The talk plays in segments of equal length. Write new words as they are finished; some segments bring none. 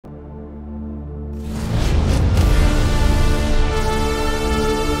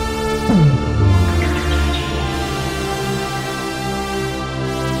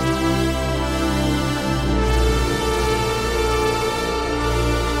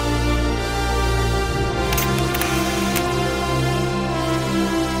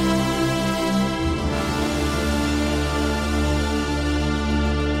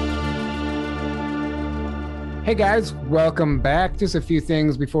Hey guys, welcome back. Just a few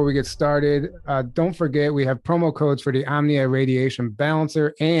things before we get started. Don't forget, we have promo codes for the Omnia Radiation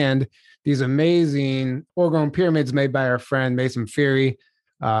Balancer and these amazing orgone pyramids made by our friend Mason Fury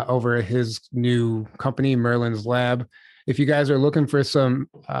over at his new company, Merlin's Lab. If you guys are looking for some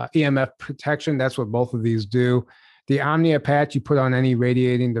EMF protection, that's what both of these do. The Omnia patch you put on any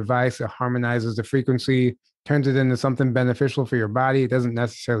radiating device, it harmonizes the frequency, turns it into something beneficial for your body. It doesn't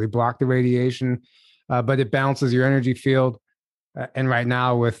necessarily block the radiation. But it balances your energy field. And right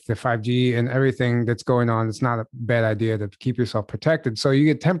now with the 5G and everything that's going on, it's not a bad idea to keep yourself protected. So you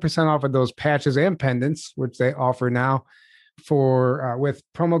get 10% off of those patches and pendants, which they offer now for with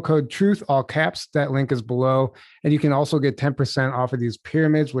promo code TRUTH, all caps. That link is below. And you can also get 10% off of these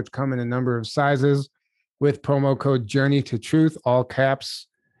pyramids, which come in a number of sizes with promo code Journey to Truth, all caps.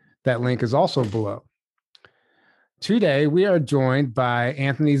 That link is also below. Today, we are joined by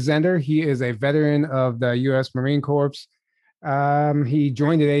Anthony Zender. He is a veteran of the U.S. Marine Corps. He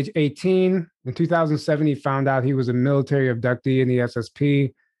joined at age 18. In 2007, he found out he was a military abductee in the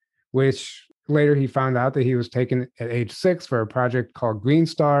SSP, which later he found out that he was taken at age 6 for a project called Green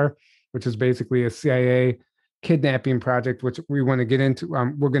Star, which is basically a CIA kidnapping project, which we want to get into.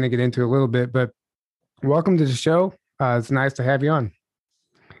 We're going to get into a little bit, but welcome to the show. It's nice to have you on.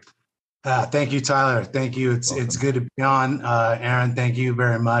 Thank you, Tyler. Thank you. It's good to be on. Aaron, thank you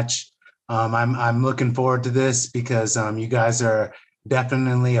very much. I'm looking forward to this because you guys are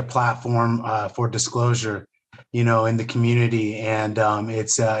definitely a platform for disclosure, in the community, and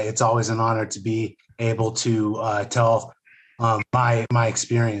it's always an honor to be able to tell my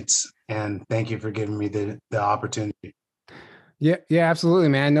experience. And thank you for giving me the opportunity. Yeah, absolutely,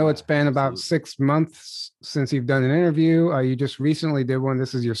 man. I know it's been about 6 months since you've done an interview. You just recently did one.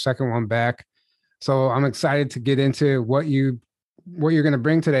 This is your second one back. So I'm excited to get into what you're going to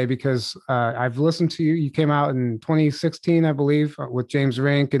bring today because I've listened to you. You came out in 2016, I believe, with James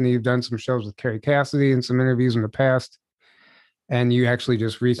Rink, and you've done some shows with Kerry Cassidy and some interviews in the past. And you actually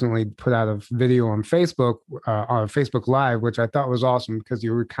just recently put out a video on Facebook Live, which I thought was awesome because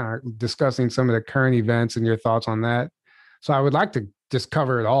you were kind of discussing some of the current events and your thoughts on that. So I would like to just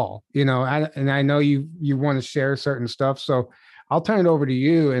cover it all, and I know you want to share certain stuff. So I'll turn it over to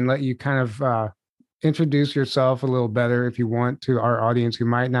you and let you kind of introduce yourself a little better if you want to our audience who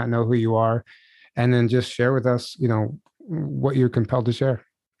might not know who you are, and then just share with us, what you're compelled to share.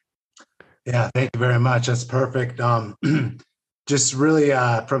 Yeah, thank you very much. That's perfect. Just really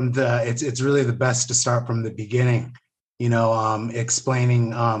it's really the best to start from the beginning,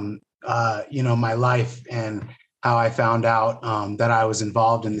 explaining, my life and how I found out that I was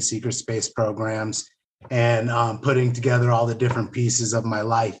involved in the secret space programs and putting together all the different pieces of my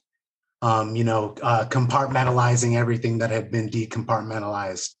life, compartmentalizing everything that had been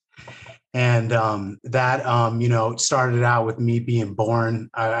decompartmentalized. And that started out with me being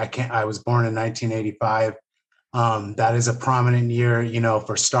born. I was born in 1985. That is a prominent year,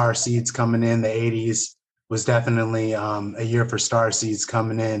 for star seeds coming in. The 80s was definitely a year for star seeds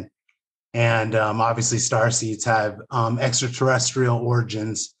coming in. And obviously starseeds have extraterrestrial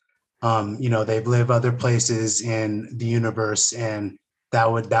origins. They've lived other places in the universe, and that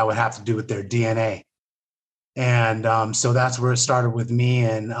would have to do with their DNA. And so that's where it started with me.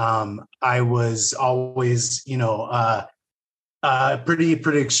 And I was always,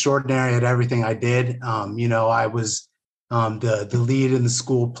 pretty extraordinary at everything I did. I was the lead in the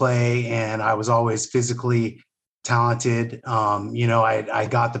school play, and I was always physically talented. I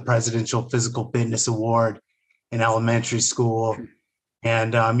got the Presidential Physical Fitness Award in elementary school,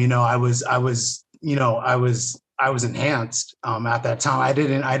 and I was enhanced at that time. I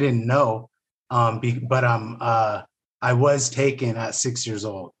didn't know, but I was taken at 6 years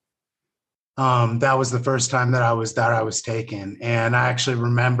old. That was the first time that I was taken, and I actually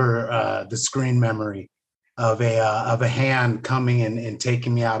remember the screen memory of a hand coming and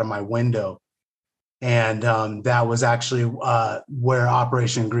taking me out of my window. And that was actually where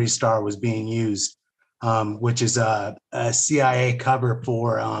Operation Green Star was being used, which is a CIA cover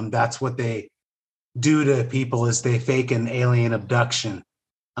for that's what they do to people is they fake an alien abduction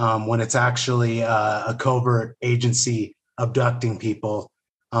when it's actually a covert agency abducting people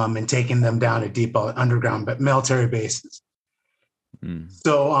and taking them down to deep underground military bases.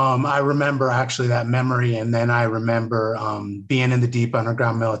 So I remember actually that memory, and then I remember being in the deep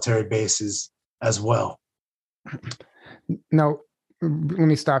underground military bases as well. Now, let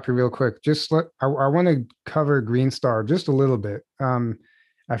me stop you real quick. I want to cover Green Star just a little bit.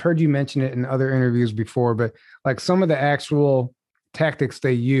 I've heard you mention it in other interviews before, but like some of the actual tactics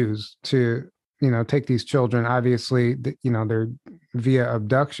they use to, take these children, obviously, they're via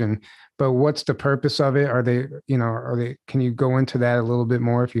abduction, But what's the purpose of it? Are they, can you go into that a little bit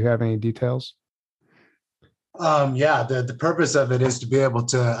more if you have any details? Yeah, the purpose of it is to be able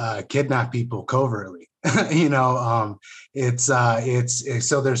to kidnap people covertly. It's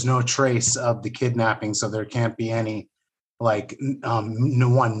so there's no trace of the kidnapping, so there can't be any no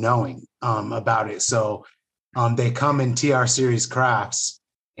one knowing about it. So they come in TR series crafts,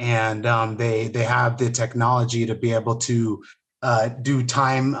 and they have the technology to be able to do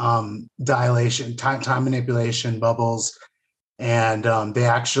time dilation, time manipulation, bubbles, and they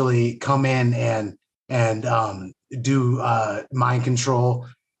actually come in and do mind control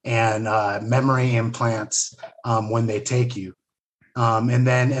and memory implants when they take you, and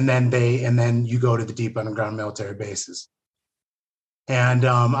then you go to the deep underground military bases. And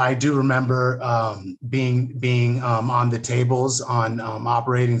I do remember being on the tables, on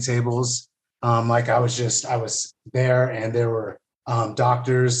operating tables. I was there, and there were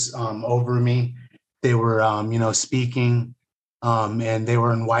doctors over me. They were speaking, and they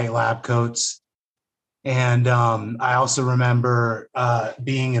were in white lab coats. And I also remember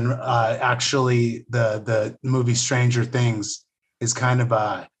being in actually the movie Stranger Things is kind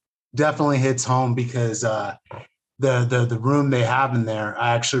of definitely hits home, because the room they have in there,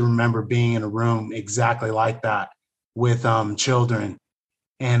 I actually remember being in a room exactly like that with children,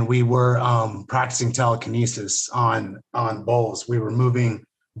 and we were practicing telekinesis on bowls. We were moving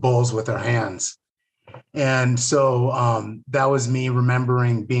bowls with our hands. And so that was me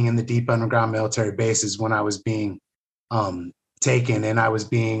remembering being in the deep underground military bases when I was being taken, and I was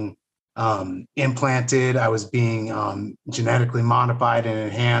being implanted. I was being genetically modified and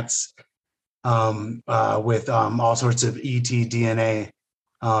enhanced with all sorts of ET DNA.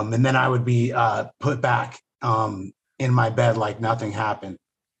 And then I would be put back in my bed like nothing happened.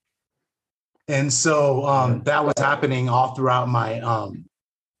 And so that was happening all throughout my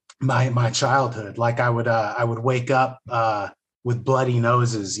childhood. Like I would wake up with bloody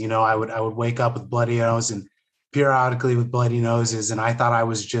noses. I would wake up with bloody nose, and periodically with bloody noses, and I thought I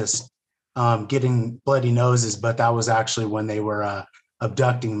was just getting bloody noses, but that was actually when they were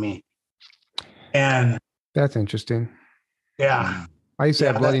abducting me. And that's interesting. Yeah, I used to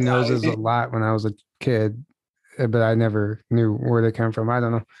have bloody noses a lot when I was a kid, but I never knew where they came from. I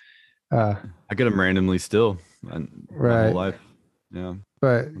don't know. I get them randomly still, my whole life. Yeah.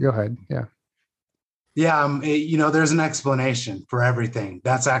 But go ahead. Yeah. Yeah. There's an explanation for everything.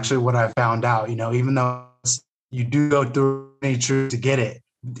 That's actually what I found out. Even though you do go through nature to get it,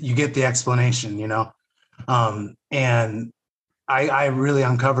 you get the explanation, and I really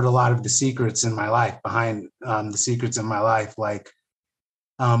uncovered a lot of the secrets in my life behind the secrets in my life. Like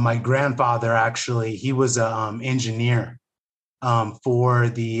my grandfather, actually, he was an engineer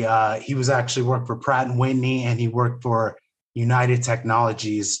he was actually worked for Pratt and Whitney, and he worked for United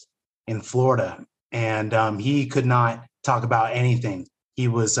Technologies in Florida. And he could not talk about anything he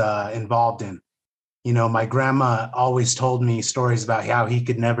was involved in. My grandma always told me stories about how he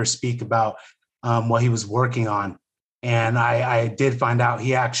could never speak about what he was working on. And I did find out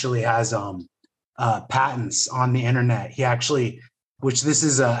he actually has patents on the internet. He actually, which this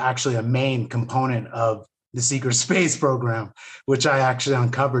is actually a main component of the secret space program, which I actually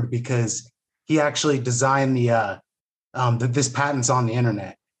uncovered because he actually designed this patents on the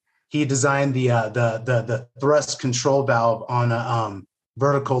internet. He designed the thrust control valve on a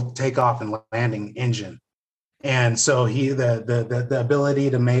vertical takeoff and landing engine, and so the ability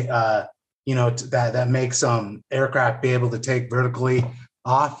to make that makes aircraft be able to take vertically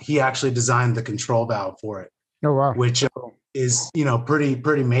off. He actually designed the control valve for it. Oh wow! Which is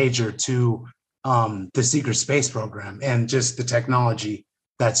pretty major to the secret space program and just the technology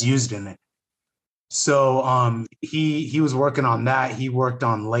that's used in it. So he was working on that. He worked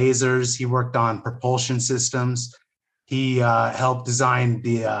on lasers. He worked on propulsion systems. He helped design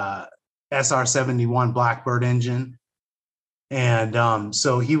the SR-71 Blackbird engine. And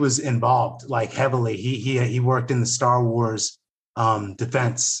so he was involved like heavily. He worked in the Star Wars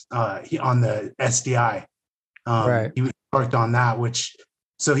defense on the SDI. Right. He worked on that,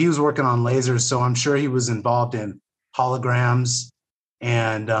 so he was working on lasers. So I'm sure he was involved in holograms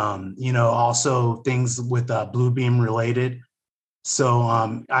and, also things with Bluebeam related. So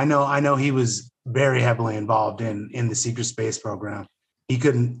I know he was very heavily involved in the secret space program. He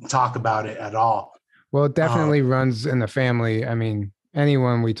couldn't talk about it at all. Well, it definitely runs in the family. I mean,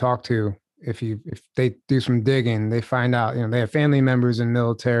 anyone we talk to, if they do some digging, they find out, they have family members in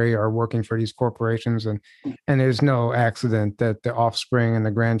military or working for these corporations, and there's no accident that the offspring and the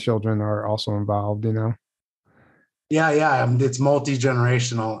grandchildren are also involved, Yeah. It's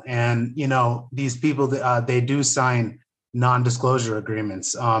multi-generational, and these people, they do sign non-disclosure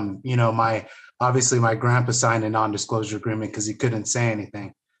agreements. Obviously my grandpa signed a non-disclosure agreement because he couldn't say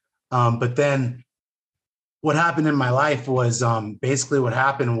anything. But then what happened in my life was basically what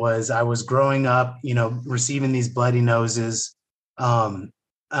happened was I was growing up, receiving these bloody noses.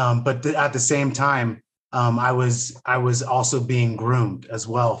 But at the same time, I was also being groomed as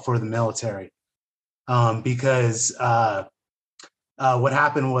well for the military, because what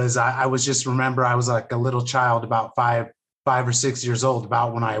happened was I was just remember I was like a little child, about five or 6 years old,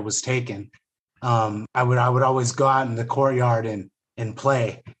 about when I was taken. I would always go out in the courtyard and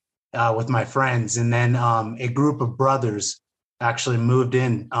play with my friends, and then a group of brothers actually moved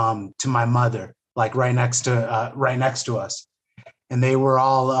in to my mother, like right next to us. And they were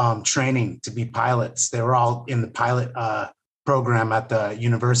all training to be pilots. They were all in the pilot program at the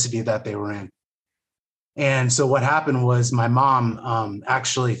university that they were in. And so what happened was my mom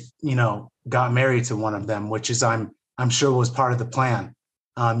actually, got married to one of them, which is I'm sure was part of the plan,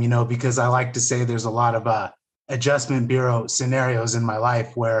 because I like to say there's a lot of adjustment bureau scenarios in my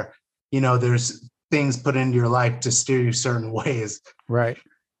life where, there's things put into your life to steer you certain ways. Right.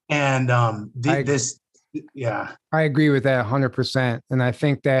 And I agree with that 100%. And I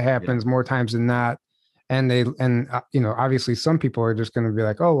think that happens more times than not. And obviously some people are just going to be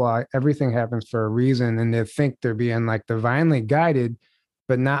like, oh, well, everything happens for a reason. And they think they're being like divinely guided,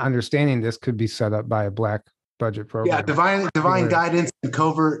 but not understanding this could be set up by a black budget program. Yeah. Divine guidance and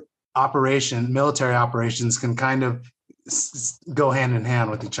covert military operations can kind of go hand in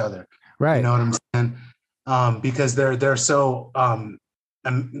hand with each other. Right. You know what I'm saying? Because they're so,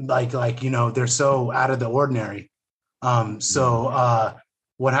 they're so out of the ordinary.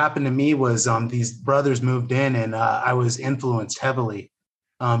 What happened to me was these brothers moved in, and I was influenced heavily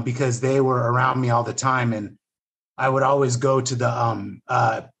because they were around me all the time, and I would always go to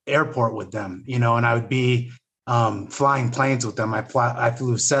the airport with them, and I would be flying planes with them. I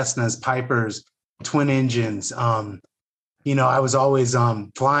flew Cessnas, Pipers, twin engines. I was always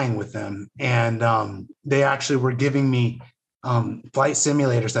flying with them, and they actually were giving me flight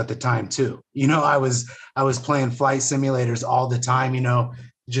simulators at the time too. I was playing flight simulators all the time,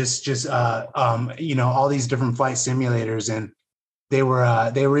 all these different flight simulators, and they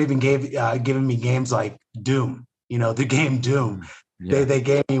were even giving me games like Doom, the game Doom. Yeah. They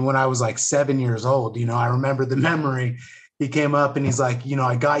gave me when I was like 7 years old. I remember the memory. He came up and he's like,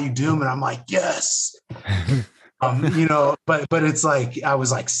 I got you Doom, and I'm like, yes. But it's like I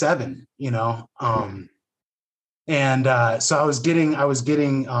was like 7, and so I was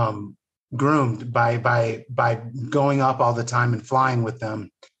getting groomed by going up all the time and flying with them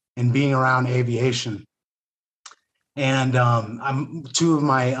and being around aviation. And two of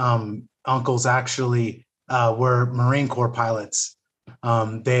my uncles actually were Marine Corps pilots.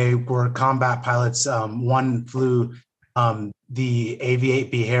 They were combat pilots. One flew the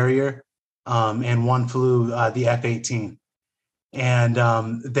AV-8B Harrier, and one flew the F-18. And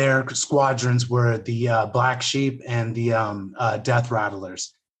their squadrons were the Black Sheep and the Death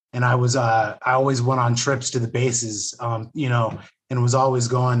Rattlers. And I always went on trips to the bases, and was always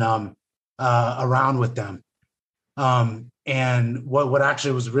going around with them. And what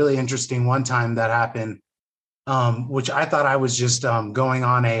actually was really interesting one time that happened, which I thought I was just going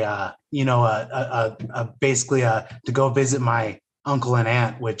on to go visit my uncle and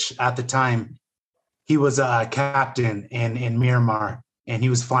aunt, which at the time he was a captain in Myanmar, and he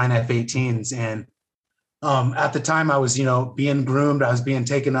was flying F-18s. And at the time I was, being groomed. I was being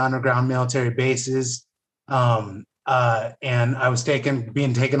taken to underground military bases. And I was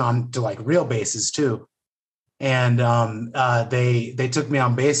being taken on to like real bases too. And they took me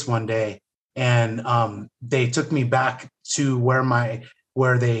on base one day, and they took me back to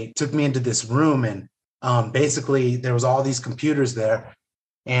where they took me into this room, and basically there was all these computers there,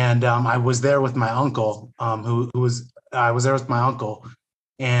 and I was there with my uncle, I was there with my uncle,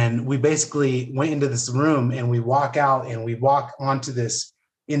 and we basically went into this room, and we walk out, and we walk onto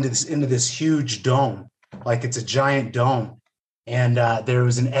into this huge dome, like it's a giant dome. And there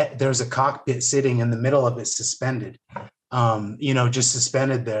was a cockpit sitting in the middle of it, suspended, just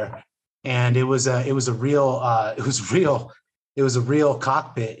suspended there. And it was a real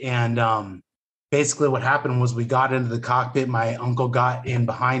cockpit. And basically what happened was we got into the cockpit. My uncle got in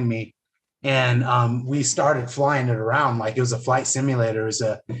behind me, and we started flying it around like it was a flight simulator. It was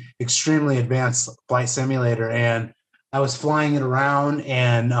a extremely advanced flight simulator. And I was flying it around,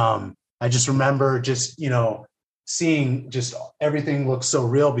 and I just remember seeing just everything looked so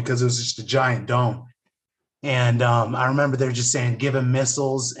real because it was just a giant dome. And I remember they're just saying, give him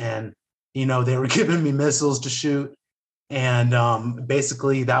missiles. And, they were giving me missiles to shoot. And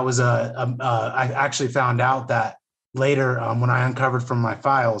basically that was I actually found out that later, when I uncovered from my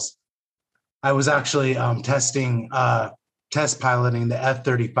files, I was actually test piloting the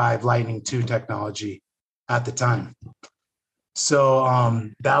F-35 Lightning II technology at the time. So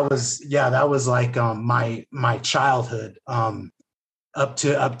that was like my childhood up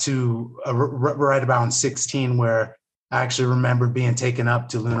to right about 16, where I actually remember being taken up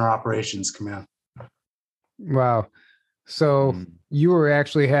to Lunar Operations Command. Wow. So you were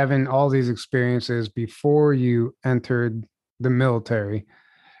actually having all these experiences before you entered the military.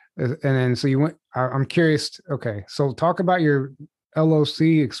 And then so you went, I'm curious. Okay. So talk about your LOC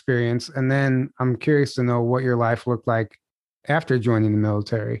experience. And then I'm curious to know what your life looked like after joining the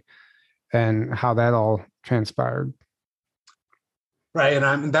military and how that all transpired. Right.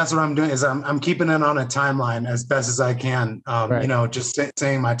 And that's what I'm doing is I'm keeping it on a timeline as best as I can, Right. you know, just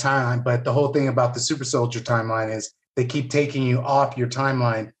saying my timeline. But the whole thing about the super soldier timeline is they keep taking you off your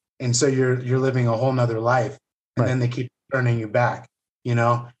timeline. And so you're living a whole nother life. And then they keep turning you back, you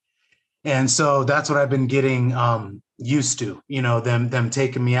know? And so that's what I've been getting used to, you know, them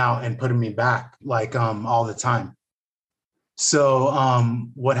taking me out and putting me back like all the time. So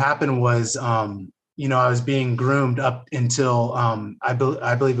what happened was, you know, I was being groomed up until I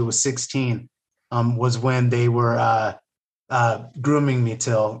believe it was 16 was when they were grooming me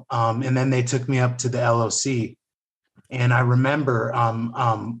till, and then they took me up to the LOC. And I remember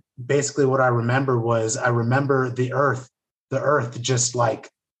basically what I remember was I remember the earth just like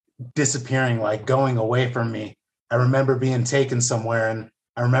disappearing, like going away from me. I remember being taken somewhere, and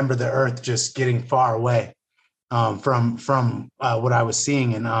I remember the earth just getting far away from what I was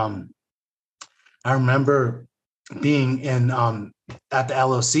seeing. And I remember being in at the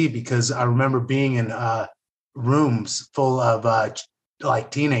LOC because I remember being in rooms full of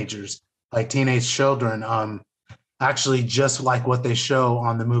like teenagers, like teenage children, actually just like what they show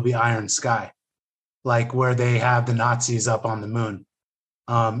on the movie Iron Sky, like where they have the Nazis up on the moon.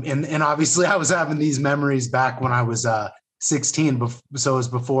 And obviously I was having these memories back when I was 16, so it was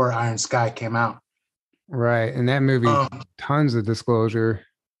before Iron Sky came out. Right. And that movie, tons of disclosure.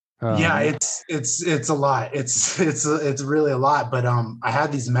 Yeah, it's a lot. It's really a lot. But I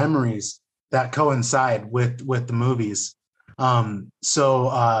had these memories that coincide with the movies.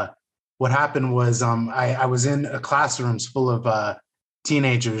 So what happened was I was in classrooms full of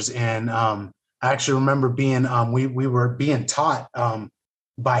teenagers, and I actually remember being we were being taught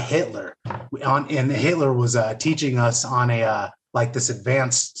by Hitler, and Hitler was teaching us on a like this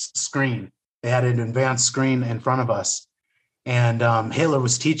advanced screen. They had an advanced screen in front of us. And Hitler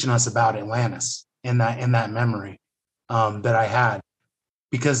was teaching us about Atlantis in that memory that I had,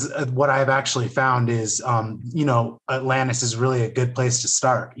 because what I've actually found is, you know, Atlantis is really a good place to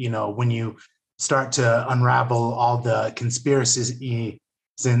start. You know, when you start to unravel all the conspiracies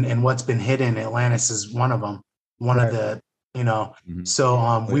and what's been hidden, Atlantis is one of them. One of the, you know,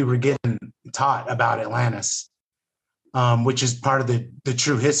 so we were getting taught about Atlantis, which is part of the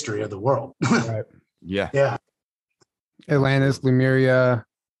true history of the world. Right. Yeah. Atlantis, Lemuria,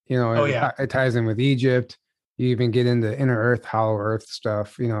 you know, it ties in with Egypt. You even get into inner earth, hollow earth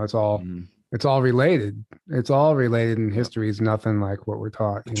stuff. You know, it's all related. It's all related, and history is nothing like what we're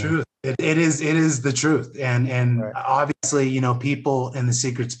taught. The truth. It is the truth. And obviously, you know, people in the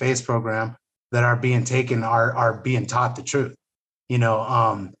secret space program that are being taken are being taught the truth, you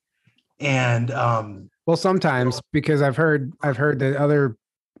know, well, sometimes, because I've heard that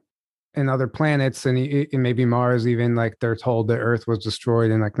other planets and maybe Mars, even, like, they're told the Earth was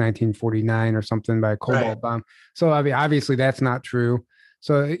destroyed in like 1949 or something by a cobalt bomb. So I mean, obviously that's not true.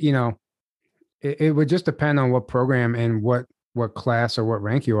 So, you know, it would just depend on what program and what class or what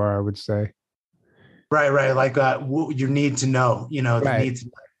rank you are, I would say. Right. Like you need to know, you know, the need to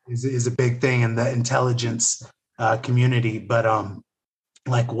know is a big thing in the intelligence community. But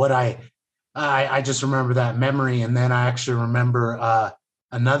like what I just remember that memory. And then I actually remember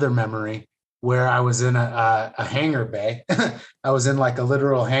another memory where I was in a hangar bay. I was in like a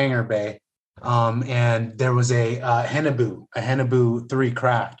literal hangar bay. And there was a Haunebu 3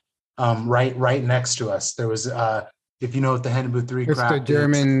 craft right next to us. There was, if you know what the Haunebu 3 craft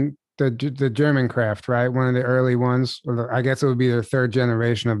is. The German craft, right? One of the early ones. I guess it would be their third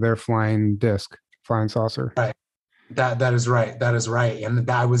generation of their flying saucer. Right. That is right. That is right. And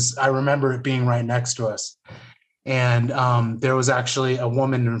I remember it being right next to us. And there was actually a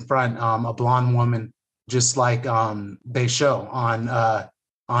woman in front, a blonde woman, just like they show on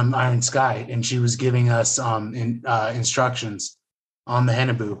Iron Sky, and she was giving us instructions on the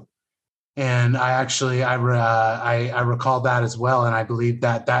Haunebu. And I recall that as well, and I believe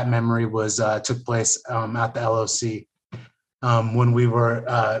that memory was took place at the LOC. when we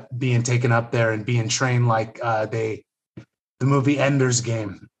were being taken up there and being trained like the movie Ender's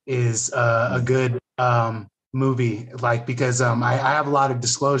Game is a good movie, like, because I have a lot of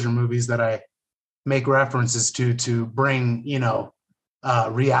disclosure movies that I make references to bring,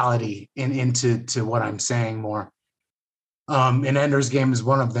 reality into what I'm saying more. And Ender's Game is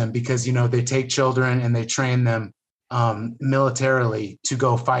one of them, because, they take children and they train them militarily to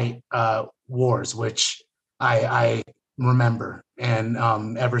go fight wars, which I remember. And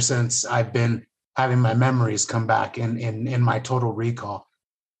ever since, I've been having my memories come back in my total recall.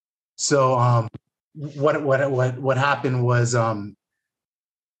 So what happened was I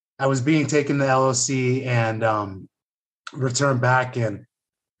was being taken to LOC and returned back, and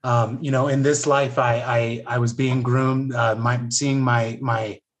in this life I was being groomed. Seeing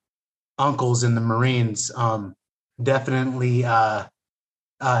my uncles in the Marines definitely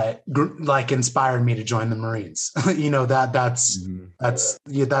like inspired me to join the Marines. That's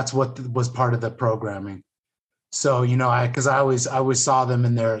what was part of the programming. So because I always saw them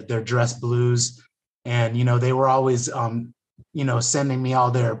in their dress blues, and they were always sending me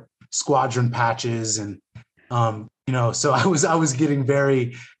all their squadron patches, and so I was getting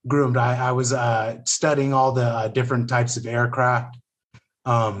very groomed. I was studying all the different types of aircraft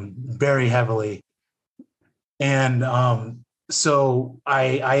very heavily, and so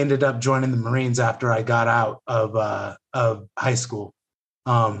I ended up joining the Marines after I got out of high school.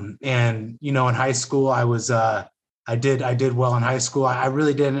 And in high school I did well in high school. I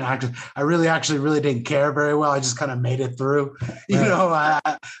really didn't care very well. I just kind of made it through. Right.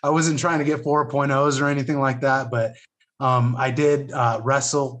 I wasn't trying to get 4.0s or anything like that, but I did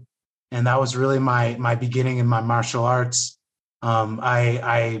wrestle, and that was really my beginning in my martial arts.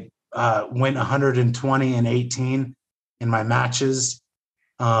 I went 120 and 18 in my matches,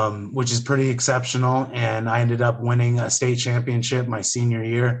 which is pretty exceptional. And I ended up winning a state championship my senior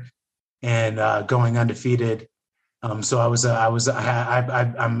year and going undefeated. So I'm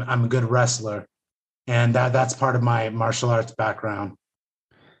a good wrestler, and that's part of my martial arts background.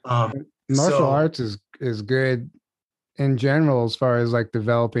 Martial arts is good in general, as far as like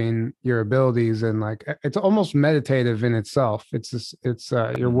developing your abilities, and like it's almost meditative in itself. It's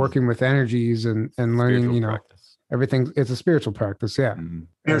you're working with energies and learning, practice. Everything. It's a spiritual practice. Yeah.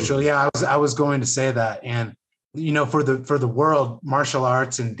 Spiritual. Yeah. I was going to say that. And, for the world, martial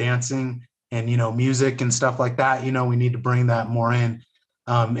arts and dancing and, music and stuff like that, we need to bring that more in.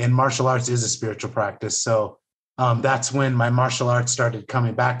 And martial arts is a spiritual practice. So that's when my martial arts started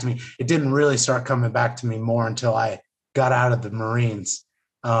coming back to me. It didn't really start coming back to me more until I got out of the Marines.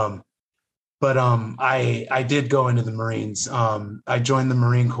 But I did go into the Marines. I joined the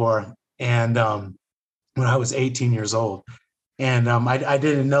Marine Corps, and when I was 18 years old. And I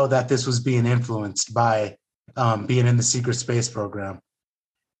didn't know that this was being influenced by being in the secret space program.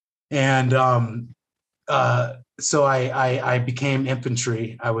 And so I became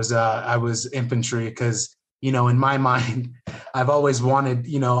infantry. I was infantry because, in my mind, I've always wanted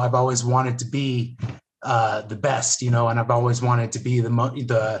to be the best, and I've always wanted to be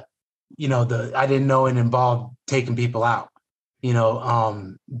I didn't know it involved taking people out,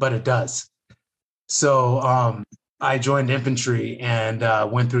 but it does. So I joined infantry and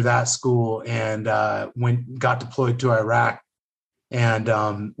went through that school, and got deployed to Iraq, and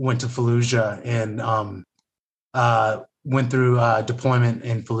went to Fallujah, and went through deployment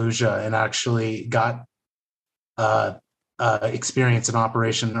in Fallujah, and actually got experience in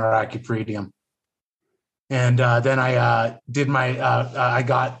Operation Iraqi Freedom. And then I did I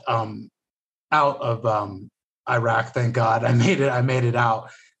got out of Iraq. Thank God, I made it out.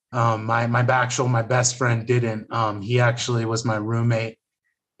 My best friend didn't. He actually was my roommate,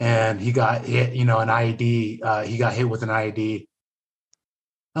 and he got hit, an IED. He got hit with an IED.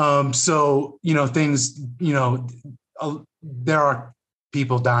 So, things, there are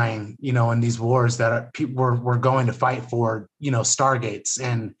people dying, in these wars that we're going to fight for, Stargates,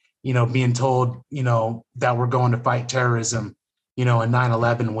 and, being told, that we're going to fight terrorism, in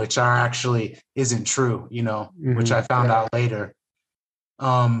 9/11, which actually isn't true, which I found out later.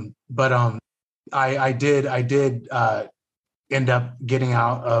 But I did end up getting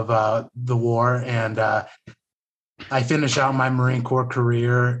out of the war, and I finished out my Marine Corps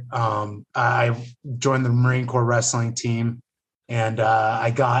career. I joined the Marine Corps wrestling team, and I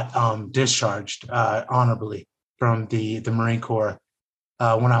got discharged honorably from the Marine Corps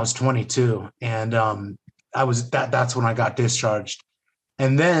when I was 22, and that's when I got discharged.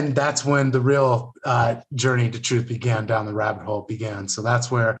 And then that's when the real journey to truth began, down the rabbit hole began. So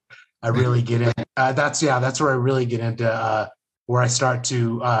that's where I really get in. That's where I really get into where I start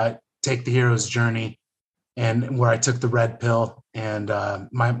to take the hero's journey and where I took the red pill and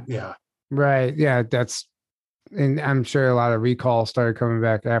Right. Yeah. And I'm sure a lot of recall started coming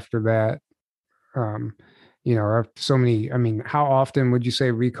back after that. So many, I mean, how often would you say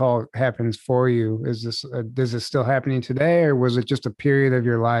recall happens for you? Is this still happening today, or was it just a period of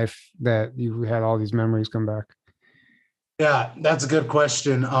your life that you had all these memories come back? Yeah, that's a good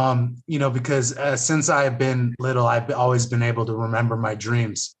question. Because since I've been little, I've always been able to remember my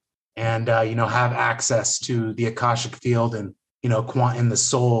dreams and, have access to the Akashic field and, in the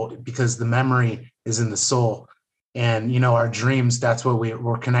soul, because the memory is in the soul. And, our dreams, that's what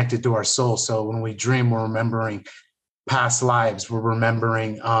we're connected to our soul. So when we dream, we're remembering past lives. We're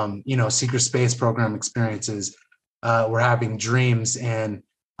remembering, secret space program experiences. We're having dreams. And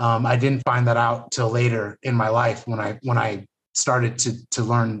I didn't find that out till later in my life when I started to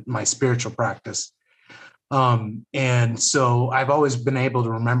learn my spiritual practice. And so I've always been able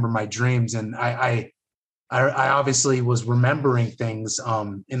to remember my dreams. And I obviously was remembering things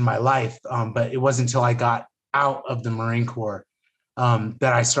in my life, but it wasn't until I got out of the Marine Corps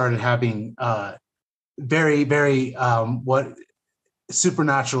that I started having very, very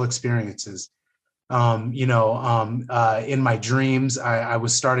supernatural experiences. In my dreams, I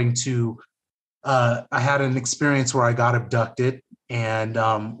was starting to, I had an experience where I got abducted. And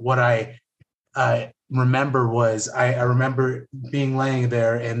what I remember was I remember being laying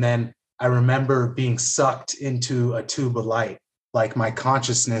there, and then I remember being sucked into a tube of light, like my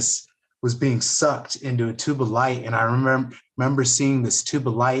consciousness was being sucked into a tube of light. And I remember seeing this tube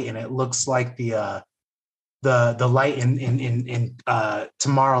of light, and it looks like the light in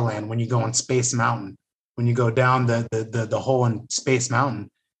Tomorrowland when you go on Space Mountain, when you go down the hole in Space Mountain.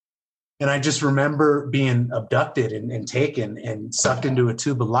 And I just remember being abducted and taken and sucked into a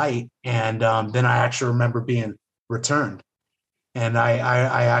tube of light. And then I actually remember being returned. And I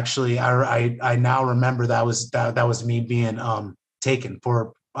now remember that was me being taken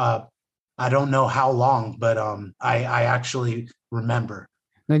for I don't know how long, but I actually remember.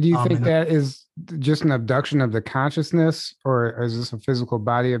 Now, do you think that is just an abduction of the consciousness, or is this a physical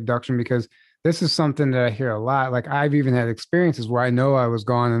body abduction? Because this is something that I hear a lot. Like, I've even had experiences where I know I was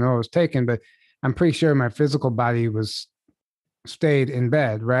gone and know I was taken, but I'm pretty sure my physical body stayed in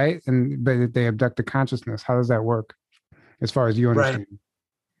bed, right? But they abduct the consciousness. How does that work, as far as you understand? Right.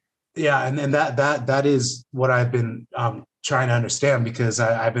 Yeah, and that is what I've been trying to understand, because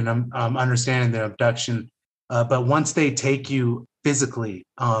I've been understanding the abduction. But once they take you physically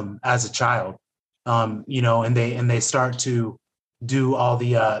as a child, and they start to do all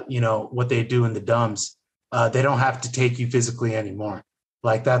the what they do in the DUMBs, they don't have to take you physically anymore.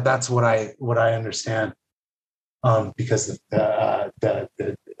 Like that's what I understand, because I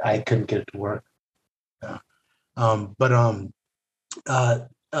couldn't get it to work.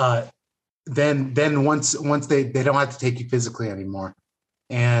 Then once they don't have to take you physically anymore.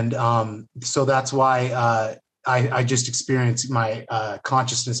 And so that's why I just experienced my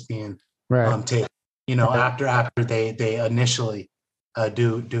consciousness being taken, after they initially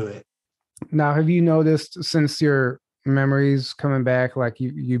do it. Now, have you noticed, since your memories coming back, like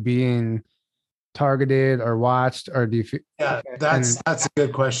you being targeted or watched, or do you feel? Yeah, that's a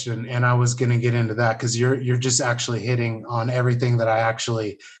good question, and I was going to get into that, because you're just actually hitting on everything that I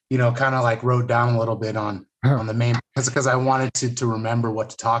actually kind of like wrote down a little bit on the main, because I wanted to remember what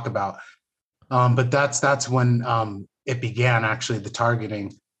to talk about. But that's when it began. Actually, the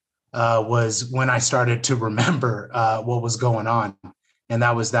targeting was when I started to remember what was going on, and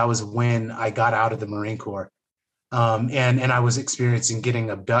that was when I got out of the Marine Corps, and I was experiencing getting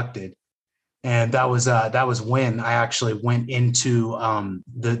abducted. And that was when I actually went into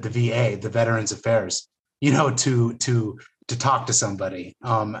the VA, the Veterans Affairs, to talk to somebody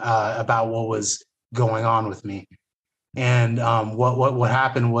about what was going on with me. And what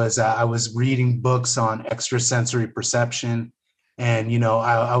happened was I was reading books on extrasensory perception, and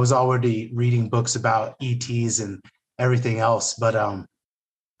I was already reading books about ETs and everything else. But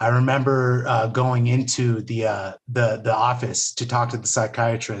I remember going into the office to talk to the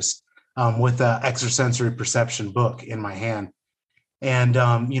psychiatrist, with the extrasensory perception book in my hand. And,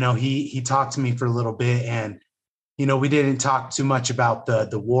 he talked to me for a little bit, and, we didn't talk too much about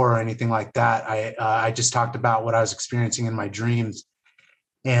the war or anything like that. I just talked about what I was experiencing in my dreams,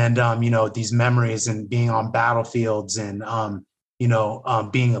 and, these memories, and being on battlefields, and,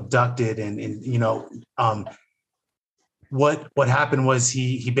 being abducted, and what happened was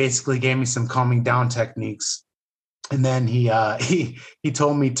he basically gave me some calming down techniques. And then he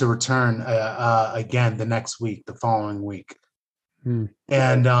told me to return again the next week, the following week.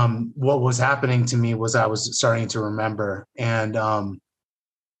 And what was happening to me was I was starting to remember. And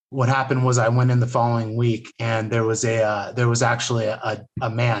what happened was I went in the following week, and there was actually a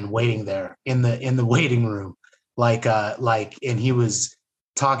man waiting there in the waiting room, and he was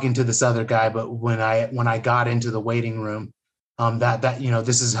talking to this other guy. But when I got into the waiting room,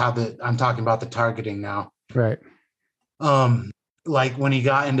 this is how I'm talking about the targeting now. Right. Like when he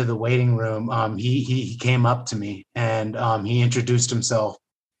got into the waiting room, he came up to me, and he introduced himself,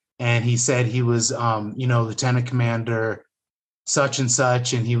 and he said he was Lieutenant Commander such and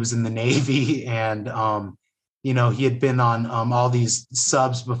such, and he was in the Navy, and he had been on all these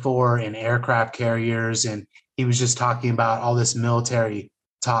subs before and aircraft carriers, and he was just talking about all this military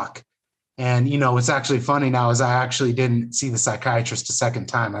talk. And what's actually funny now is I actually didn't see the psychiatrist a second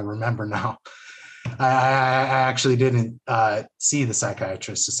time. I remember now. I actually didn't see the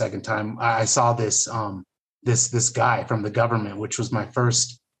psychiatrist a second time. I saw this this guy from the government, which was my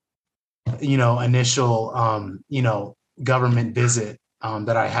first initial government visit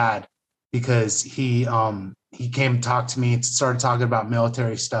that I had, because he came to talk to me and started talking about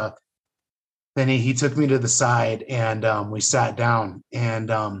military stuff. Then he took me to the side, and we sat down,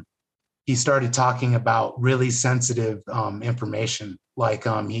 and he started talking about really sensitive information. Like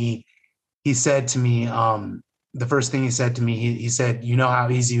he said to me, the first thing he said to me, he said, you know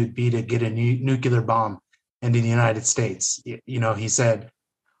how easy it would be to get a nuclear bomb into the United States. He said,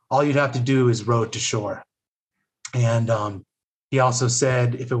 all you'd have to do is row it to shore. And he also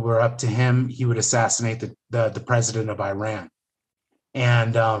said if it were up to him, he would assassinate the president of Iran.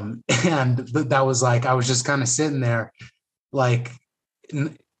 And that was like, I was just kind of sitting there, like,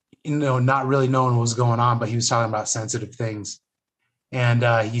 not really knowing what was going on, but he was talking about sensitive things. And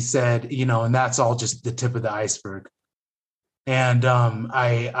he said, and that's all just the tip of the iceberg. And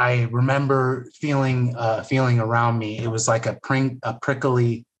I remember feeling around me. It was like a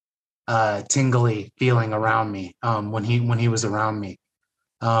prickly, tingly feeling around me when he was around me.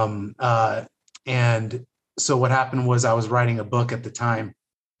 And so what happened was I was writing a book at the time,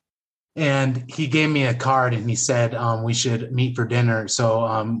 and he gave me a card, and he said we should meet for dinner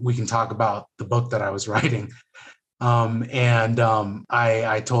so we can talk about the book that I was writing.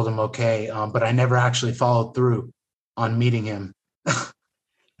 I told him okay, but I never actually followed through on meeting him.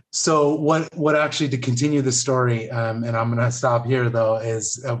 So what actually, to continue the story, and I'm going to stop here though,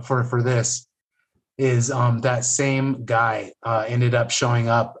 is for this is that same guy ended up showing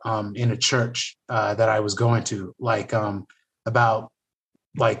up in a church that I was going to, about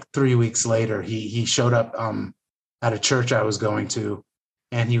 3 weeks later. He showed up at a church I was going to,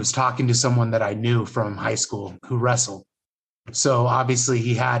 and he was talking to someone that I knew from high school who wrestled. So obviously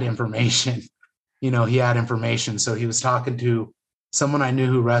he had information, So he was talking to someone I knew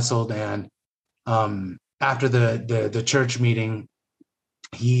who wrestled. And after the church meeting,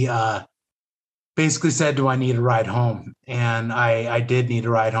 he basically said, do I need a ride home? And I did need a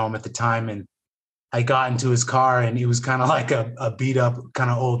ride home at the time. And I got into his car, and he was kind of like a beat up kind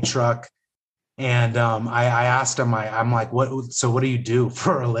of old truck. And I asked him, I'm like, what do you do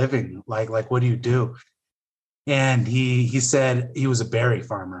for a living? Like, what do you do? And he said he was a berry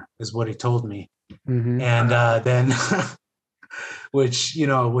farmer, is what he told me. Mm-hmm. And then, which,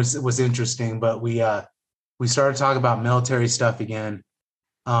 was interesting, but we started talking about military stuff again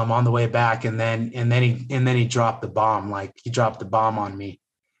on the way back. And then he dropped the bomb, he dropped the bomb on me.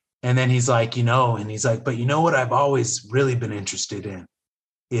 And then he's like, but what I've always really been interested in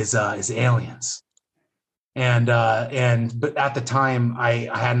is aliens. But at the time I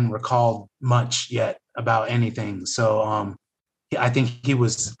hadn't recalled much yet about anything. So I think he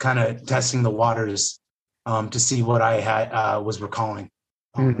was kind of testing the waters to see what I had was recalling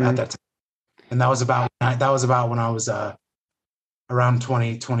at that time. And that was about when I was around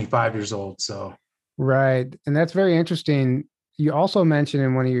 25 years old. So right. And that's very interesting. You also mentioned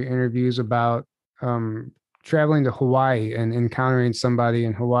in one of your interviews about traveling to Hawaii and encountering somebody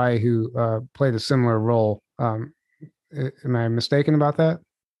in Hawaii who played a similar role. Am I mistaken about that?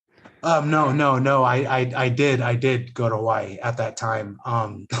 No. I did go to Hawaii at that time.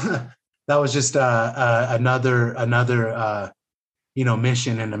 That was just another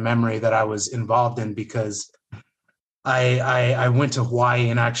mission and a memory that I was involved in, because I went to Hawaii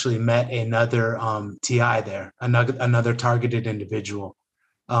and actually met another TI there, another targeted individual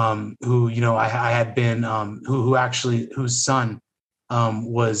who I had been whose son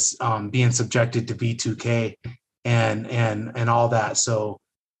was being subjected to B2K and all that. So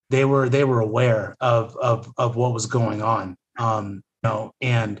they were aware of what was going on,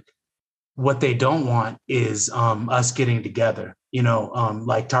 and what they don't want is us getting together,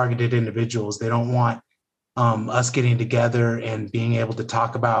 like targeted individuals. They don't want us getting together and being able to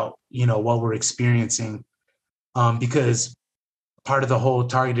talk about, what we're experiencing, because part of the whole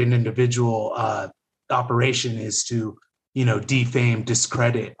targeted individual operation is to, defame,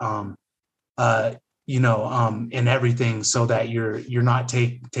 discredit, and everything, so that you're not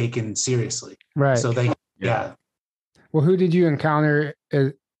taken seriously. Right. So yeah. Well, who did you encounter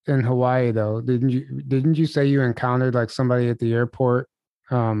in Hawaii though? Didn't you say you encountered like somebody at the airport,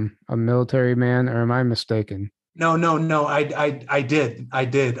 a military man, or am I mistaken? No. I did.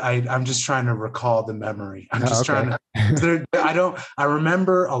 I'm just trying to recall the memory. I'm just trying to. I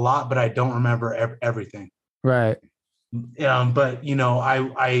remember a lot, but I don't remember everything. Right. But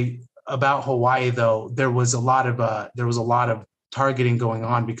I about Hawaii though, there was a lot of targeting going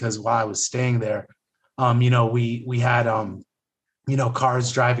on, because while I was staying there, we had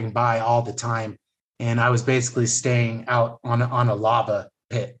cars driving by all the time, and I was basically staying out on a lava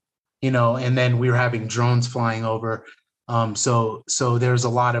pit, and then we were having drones flying over. So there's a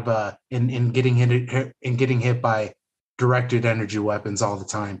lot of in getting hit by directed energy weapons all the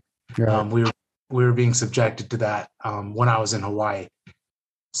time. Right. We were being subjected to that when I was in Hawaii.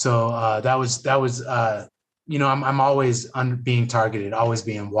 So that was I'm always being targeted, always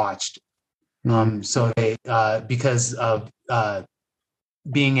being watched. So they because of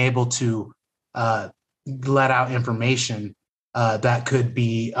being able to let out information that could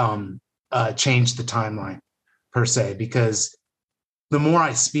be change the timeline per se, because the more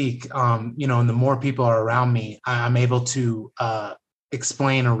I speak, and the more people are around me, I'm able to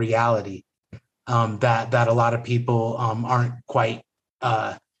explain a reality that a lot of people aren't quite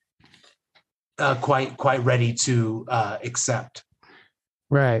ready to accept.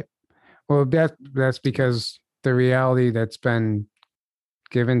 Right. Well, that's because the reality that's been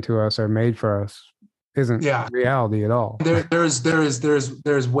given to us or made for us isn't reality at all.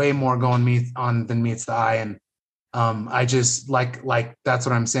 There's way more going on than meets the eye, and I just like that's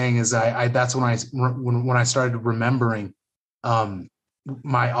what I'm saying is I that's when I started remembering all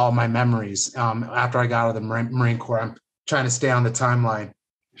my memories after I got out of the Marine Corps. I'm trying to stay on the timeline.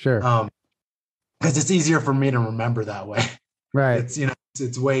 Sure. Because it's easier for me to remember that way. Right.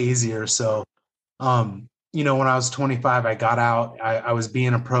 It's way easier. So, when I was 25, I got out. I was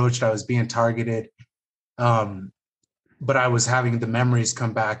being approached. I was being targeted. But I was having the memories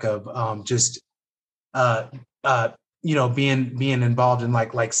come back of being involved in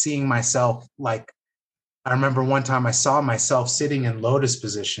like seeing myself. Like, I remember one time I saw myself sitting in lotus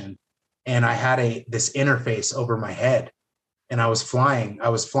position, and I had this interface over my head, and I was flying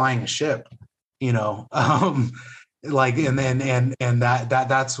a ship, like, and then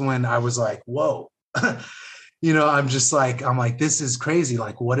that's when I was like, whoa, I'm like, this is crazy.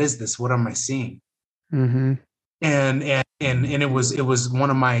 Like, what is this? What am I seeing? Mm-hmm. And it was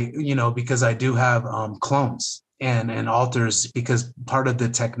one of my, because I do have clones and alters, because part of the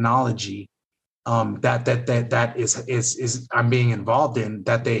technology that is I'm being involved in,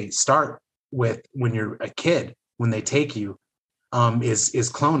 that they start with when you're a kid, when they take you,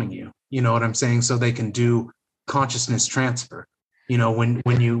 is cloning you. You know what I'm saying? So they can do consciousness transfer. When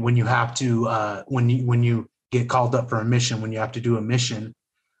you have to when you get called up for a mission, when you have to do a mission,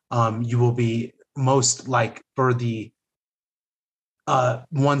 you will be most like for the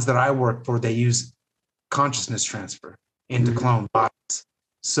ones that I work for, they use consciousness transfer into clone bodies.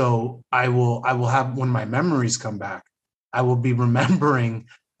 So I will have, when my memories come back, I will be remembering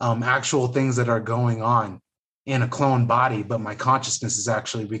actual things that are going on in a clone body, but my consciousness is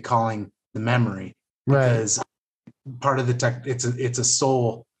actually recalling the memory, because part of the tech, it's a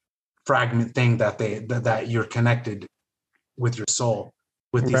soul fragment thing that you're connected with your soul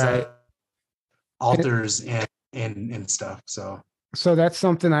with these alters and stuff. So that's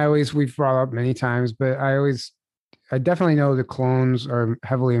something we've brought up many times, but I definitely know the clones are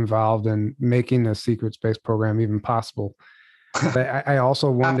heavily involved in making the secret space program even possible. But I also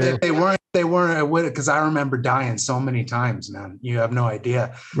wonder they weren't, because I remember dying so many times, man. You have no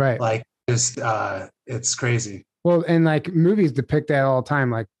idea. Right. Like, just it's crazy. Well, and like movies depict that all the time,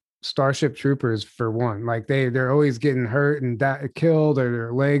 like Starship Troopers for one. Like they're always getting hurt and killed, or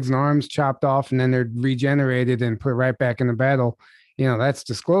their legs and arms chopped off, and then they're regenerated and put right back in the battle. That's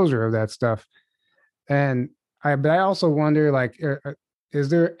disclosure of that stuff. And but I also wonder, like, is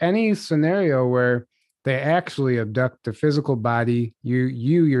there any scenario where they actually abduct the physical body, you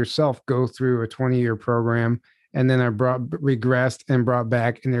yourself go through a 20-year program, and then are regressed and brought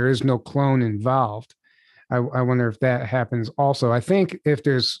back, and there is no clone involved? I wonder if that happens also. I think if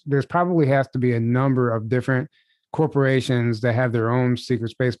there's probably has to be a number of different corporations that have their own secret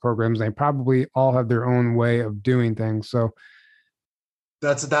space programs. They probably all have their own way of doing things. So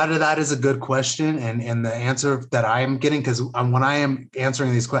That is a good question, and the answer that I am getting, because when I am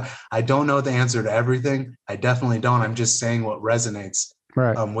answering these questions, I don't know the answer to everything. I definitely don't. I'm just saying what resonates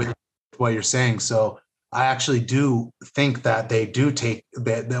with what you're saying. So I actually do think that they do take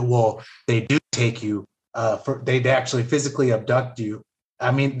they do take you they actually physically abduct you. I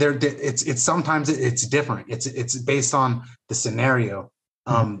mean, it's sometimes it's different. It's based on the scenario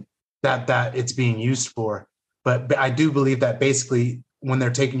that it's being used for. But I do believe that basically when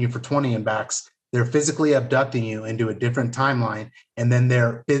they're taking you for 20 and backs, they're physically abducting you into a different timeline, and then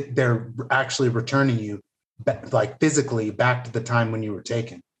they're actually returning you like physically back to the time when you were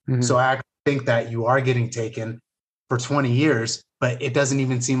taken. So I actually think that you are getting taken for 20 years, but it doesn't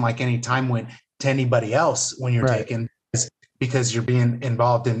even seem like any time went to anybody else when you're taken, because you're being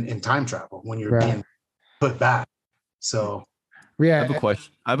involved in time travel when you're being put back. So I have a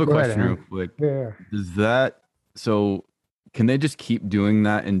question. Real quick. Yeah. So can they just keep doing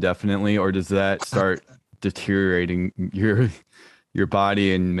that indefinitely, or does that start deteriorating your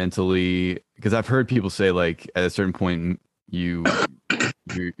body and mentally? Because I've heard people say like at a certain point you're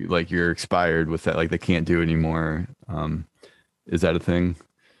expired with that, like they can't do it anymore. Is that a thing?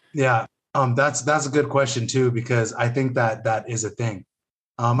 Yeah. That's a good question too, because I think that is a thing.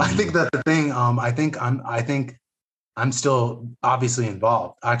 I think that the thing, I think I'm still obviously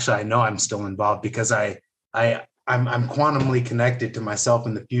involved. Actually, I know I'm still involved because I'm quantumly connected to myself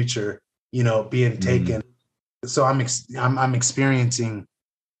in the future, being taken. So I'm experiencing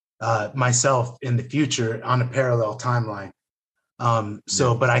myself in the future on a parallel timeline.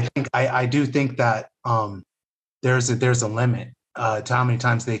 But I do think that there's a limit to how many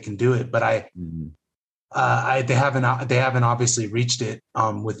times they can do it. But they haven't obviously reached it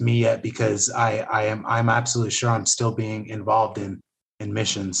with me yet, because I'm absolutely sure I'm still being involved in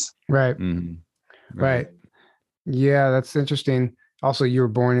missions. Right. Right. Yeah, that's interesting. Also, you were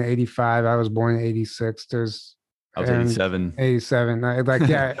born in 85. I was born in 86. I was 87. 87. I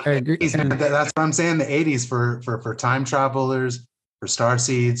agree. That's what I'm saying. The 80s for time travelers, for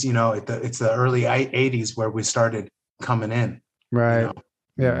starseeds, it's the early 80s where we started coming in. Right.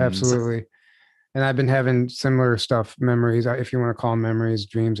 Yeah, absolutely. And I've been having similar stuff, memories, if you want to call them memories,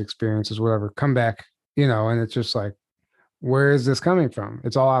 dreams, experiences, whatever, come back, and it's just like, where is this coming from?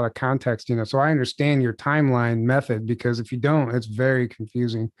 It's all out of context, so I understand your timeline method, because if you don't, it's very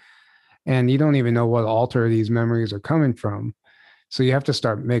confusing, and you don't even know what altar these memories are coming from. So you have to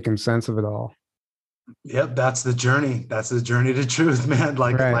start making sense of it all. Yep. That's the journey. That's the journey to truth, man.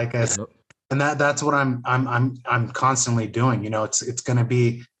 Like I said, and that's what I'm constantly doing. It's going to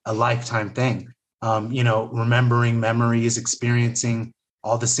be a lifetime thing. Remembering memories, experiencing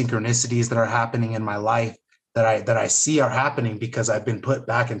all the synchronicities that are happening in my life that I see are happening because I've been put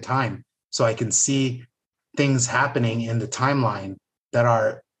back in time. So I can see things happening in the timeline that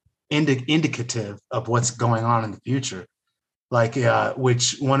are indicative of what's going on in the future. Like,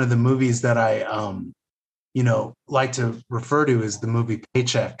 which one of the movies that I, like to refer to is the movie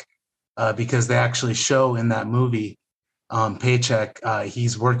Paycheck, because they actually show in that movie, Paycheck,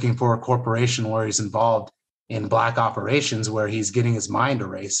 he's working for a corporation where he's involved in black operations where he's getting his mind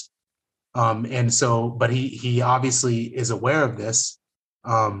erased. But he obviously is aware of this.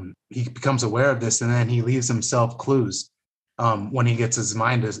 He becomes aware of this, and then he leaves himself clues when he gets his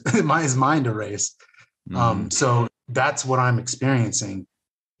mind erased. So that's what I'm experiencing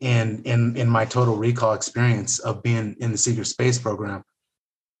in my total recall experience of being in the secret space program.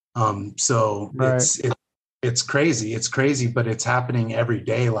 It's crazy. It's crazy, but it's happening every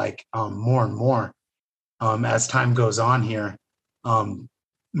day, like more and more as time goes on here.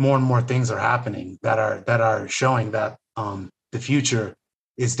 More and more things are happening that are showing that the future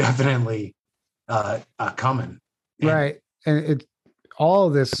is definitely coming. Right. And all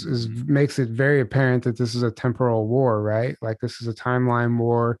of this makes it very apparent that this is a temporal war, right? Like this is a timeline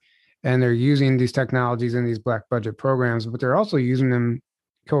war, and they're using these technologies in these black budget programs, but they're also using them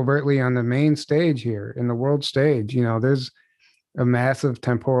covertly on the main stage here in the world stage. There's a massive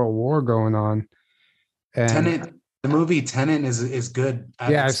temporal war going on. And the movie Tenet is good.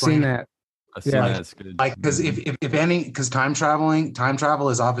 I've seen that. That's good. Like, because time travel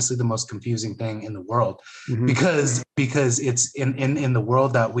is obviously the most confusing thing in the world, because it's in the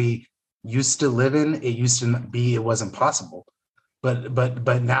world that we used to live in. It wasn't possible,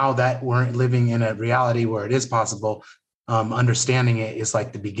 but now that we're living in a reality where it is possible, understanding it is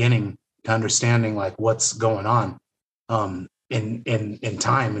like the beginning to understanding like what's going on in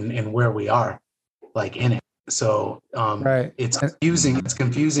time and where we are, like in it. So it's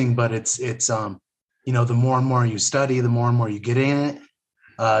confusing, but it's the more and more you study, the more and more you get in it,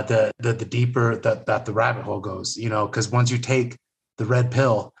 the deeper that the rabbit hole goes, because once you take the red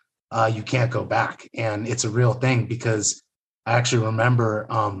pill, you can't go back. And it's a real thing, because I actually remember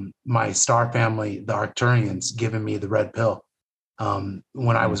my star family, the Arcturians, giving me the red pill when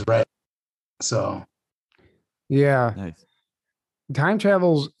I was ready. So, yeah. Nice. Time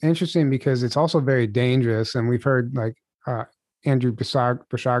travel's interesting because it's also very dangerous. And we've heard like Andrew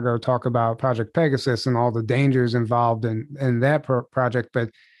Basiago talk about Project Pegasus and all the dangers involved in that project.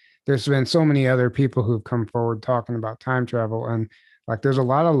 But there's been so many other people who've come forward talking about time travel. And like, there's a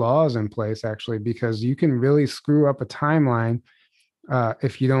lot of laws in place actually, because you can really screw up a timeline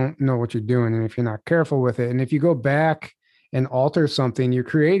if you don't know what you're doing and if you're not careful with it. And if you go back and alter something, you're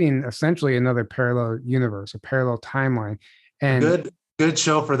creating essentially another parallel universe, a parallel timeline. And good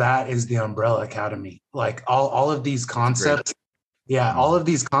show for that is The Umbrella Academy. Like all of these concepts, all of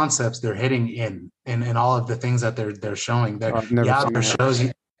these concepts they're hitting in all of the things that they're showing. They're shows,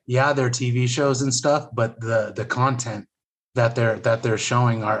 they're TV shows and stuff, but the content that they're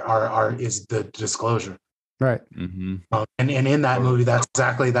showing is the disclosure. Right. Mm-hmm. And in that movie, that's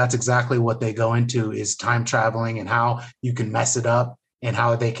exactly what they go into, is time traveling and how you can mess it up and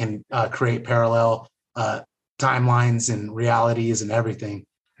how they can create parallel timelines and realities and everything.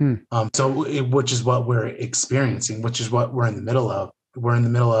 Which is what we're experiencing, which is what we're in the middle of. We're in the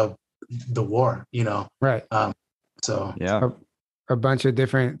middle of the war, Right. So yeah. A bunch of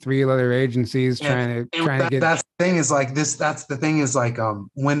different three-letter agencies trying to get. That's the thing is like this. That's the thing is like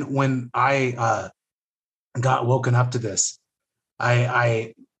when I got woken up to this,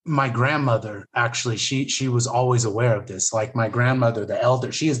 my grandmother actually she was always aware of this. Like my grandmother, the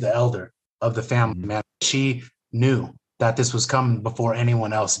elder, she is the elder of the family. Man, she knew that this was coming before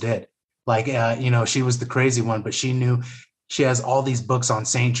anyone else did. Like she was the crazy one, but she knew. She has all these books on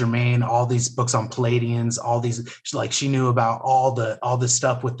Saint Germain, all these books on Palladians, all these, she knew about all the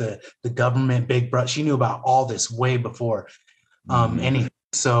stuff with the government, Big Brother. She knew about all this way before anything.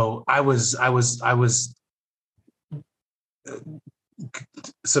 So I was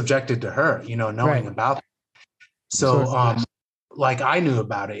subjected to her, knowing about it. So I knew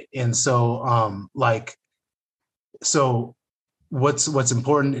about it. And so so what's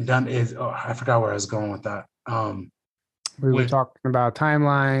important and done is, I forgot where I was going with that. We were talking about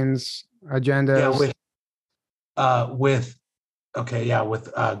timelines, agendas. With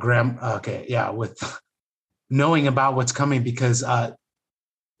knowing about what's coming, because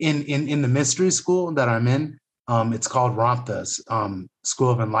in the mystery school that I'm in, it's called Ramtha's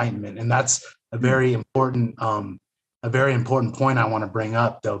School of Enlightenment, and that's a very important point I want to bring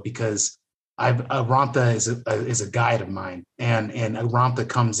up, though, because Ramtha is a guide of mine, and Ramtha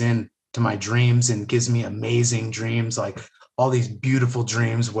comes in to my dreams and gives me amazing dreams, like all these beautiful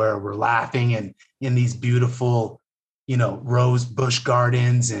dreams where we're laughing and in these beautiful, rose bush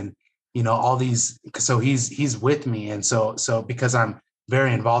gardens and, all these. So he's with me. And so because I'm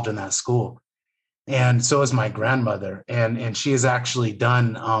very involved in that school, and so is my grandmother. And she has actually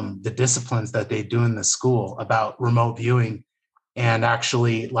done the disciplines that they do in the school about remote viewing, and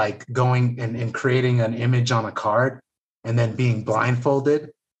actually like going and creating an image on a card and then being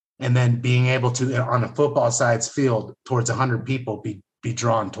blindfolded, and then being able to, on a football-sized field towards 100 people, be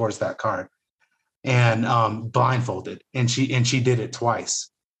drawn towards that card, and blindfolded. And she did it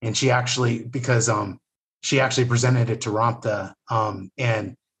twice. And she actually, because she actually presented it to Ramtha,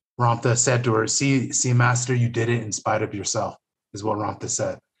 and Ramtha said to her, "See, Master, you did it in spite of yourself," is what Ramtha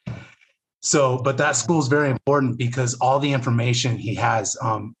said. So, but that school is very important because all the information he has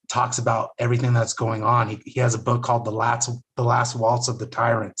talks about everything that's going on. He has a book called The Last Waltz of the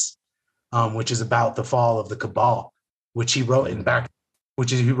Tyrants, which is about the fall of the Cabal, which he wrote back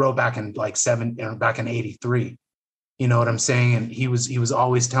in back in 83. You know what I'm saying? And he was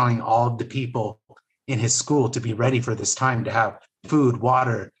always telling all of the people in his school to be ready for this time, to have food,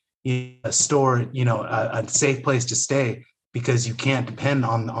 water, a store, a safe place to stay, because you can't depend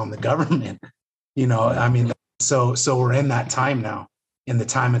on the government. I mean, so we're in that time now, in the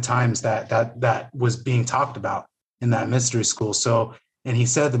time of times that was being talked about in that mystery school. So, and he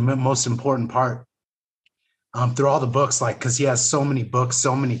said the most important part through all the books, like, because he has so many books,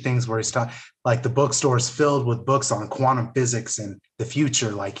 so many things where he's talking, like the bookstore is filled with books on quantum physics and the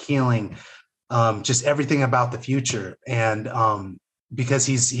future, like healing, just everything about the future. And because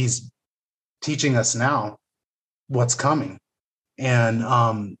he's teaching us now what's coming.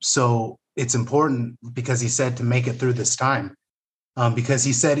 And so it's important, because he said to make it through this time, because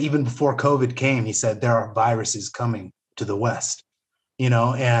he said even before COVID came, he said there are viruses coming to the West,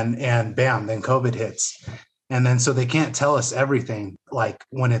 and bam, then COVID hits. And then so they can't tell us everything like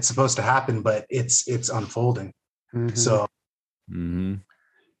when it's supposed to happen, but it's unfolding. Mm-hmm. So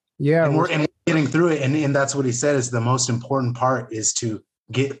Yeah. And we're getting through it. And that's what he said is the most important part is to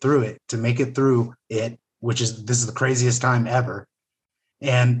get through it, to make it through it, this is the craziest time ever.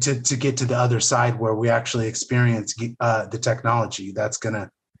 And to get to the other side where we actually experience the technology that's gonna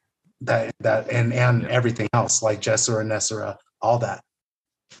and everything else like Jessera, Nessera, all that.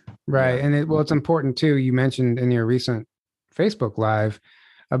 Right. Yeah. And it's important too. You mentioned in your recent Facebook Live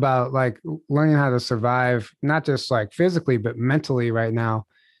about like learning how to survive, not just like physically, but mentally right now,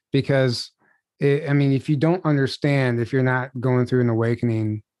 because if you don't understand, if you're not going through an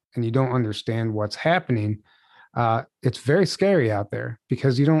awakening and you don't understand what's happening, it's very scary out there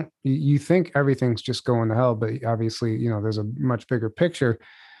because you think everything's just going to hell, but obviously, there's a much bigger picture,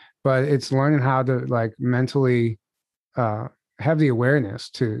 but it's learning how to like mentally, have the awareness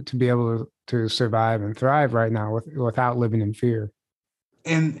to be able to survive and thrive right now without living in fear.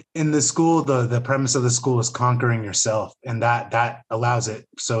 In the school, the premise of the school is conquering yourself, and that allows it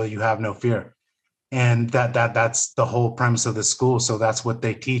so you have no fear. And that's the whole premise of the school. So that's what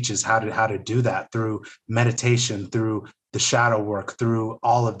they teach is how to do that through meditation, through the shadow work, through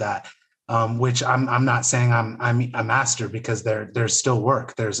all of that. Which I'm not saying I'm a master because there's still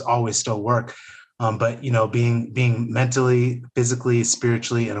work. There's always still work. But being mentally, physically,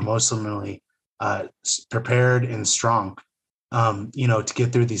 spiritually, and emotionally prepared and strong, to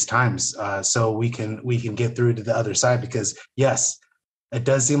get through these times, so we can get through to the other side. Because yes, it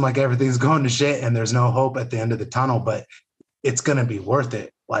does seem like everything's going to shit and there's no hope at the end of the tunnel, but it's going to be worth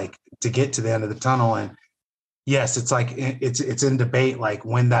it, like to get to the end of the tunnel. And yes, it's like it's in debate, like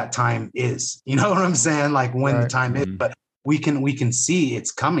when that time is. You know what I'm saying? Like when the time is, but we can see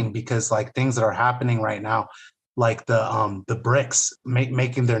it's coming because like things that are happening right now, like the BRICS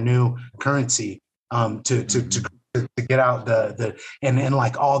making their new currency, to get out and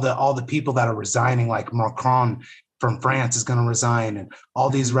like all the people that are resigning, like Macron from France is going to resign, and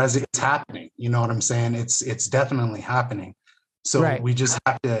all these it's happening. You know what I'm saying? It's definitely happening. So we just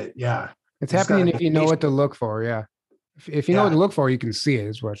have to, it's happening if you know what to look for. Yeah. If you know what to look for, you can see it,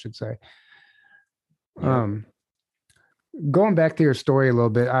 is what I should say. Yeah. Going back to your story a little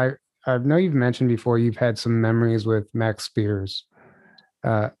bit, I know you've mentioned before you've had some memories with Max Spiers.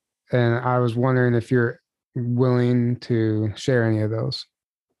 And I was wondering if you're willing to share any of those.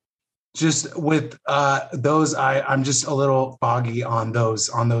 Just with those, I'm just a little foggy on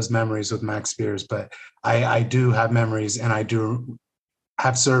those memories with Max Spiers, but I do have memories, and I do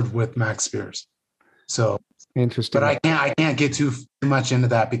have served with Max Spiers. So interesting. But I can't get too much into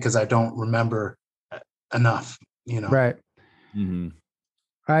that because I don't remember enough. Right. Mm-hmm.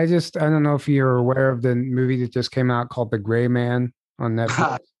 I don't know if you're aware of the movie that just came out called The Gray Man on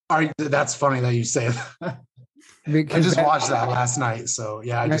Netflix. That's funny that you say that. I just watched that last night. So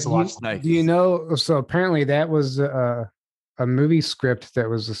yeah, I just watched that. Do you know? So apparently that was a movie script that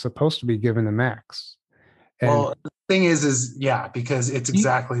was supposed to be given to Max. Well, the thing is because it's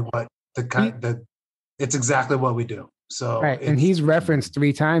exactly what it's exactly what we do. So right, and he's referenced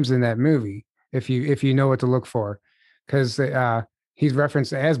 3 times in that movie. If you know what to look for, because he's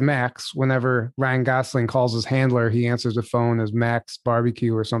referenced as Max whenever Ryan Gosling calls his handler, he answers the phone as Max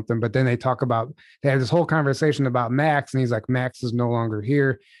Barbecue or something. But then they have this whole conversation about Max, and he's like, Max is no longer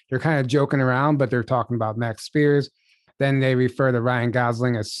here. They're kind of joking around, but they're talking about Max Spiers. Then they refer to Ryan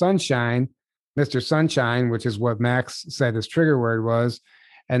Gosling as Sunshine, Mr. Sunshine, which is what Max said his trigger word was.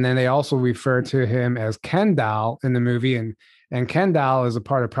 And then they also refer to him as Ken Doll in the movie. And Ken Doll is a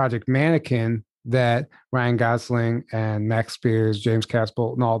part of Project Mannequin that Ryan Gosling and Max Spiers, James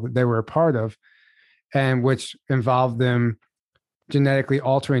Caspel, and all that they were a part of, and which involved them genetically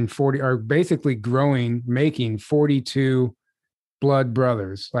altering 40, or basically making 42 blood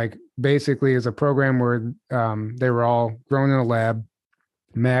brothers. Like basically is a program where they were all grown in a lab.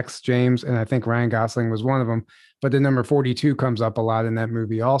 Max, James, and I think Ryan Gosling was one of them. But the number 42 comes up a lot in that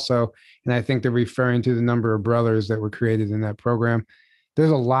movie also. And I think they're referring to the number of brothers that were created in that program.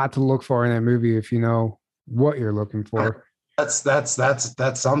 There's a lot to look for in that movie if you know what you're looking for. That's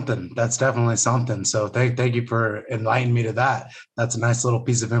something. That's definitely something. So thank you for enlightening me to that. That's a nice little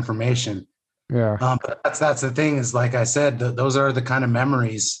piece of information. Yeah. But that's the thing is, like I said, those are the kind of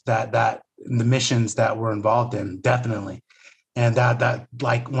memories that the missions that we're involved in, definitely. And that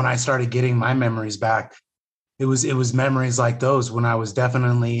like when I started getting my memories back, it was memories like those when I was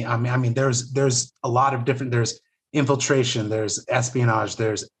definitely, I mean, there's a lot of different, there's infiltration, there's espionage,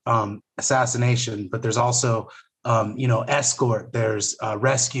 there's assassination, but there's also, escort, there's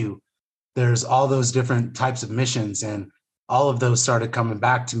rescue, there's all those different types of missions. And all of those started coming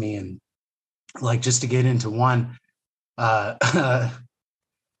back to me. And like, just to get into one,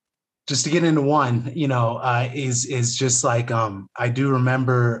 just to get into one, is just like, I do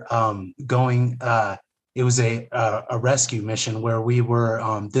remember going, it was a rescue mission where we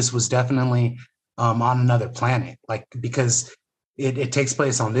were, this was definitely on another planet, like, because it takes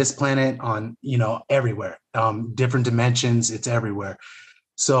place on this planet, on, everywhere, different dimensions, it's everywhere.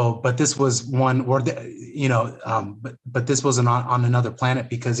 So, but this was one where, but this wasn't on another planet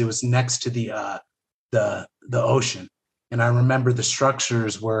because it was next to the ocean. And I remember the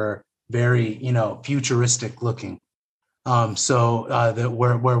structures were very, futuristic looking.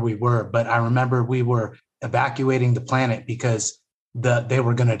 Where we were, but I remember we were evacuating the planet because they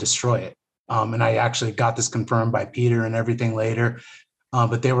were going to destroy it. And I actually got this confirmed by Peter and everything later,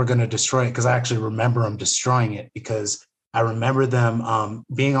 but they were going to destroy it because I actually remember them destroying it, because I remember them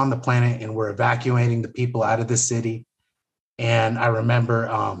being on the planet and we're evacuating the people out of the city. And I remember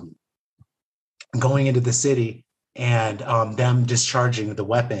going into the city and them discharging the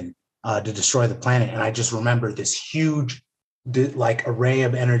weapon to destroy the planet. And I just remember this huge, like, array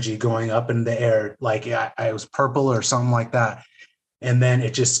of energy going up in the air, like I was purple or something like that. And then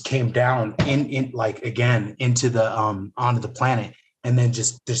it just came down in like, again, into the onto the planet. And then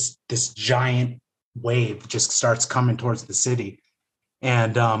just this giant wave just starts coming towards the city.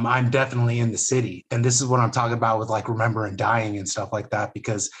 And I'm definitely in the city. And this is what I'm talking about with, like, remembering dying and stuff like that,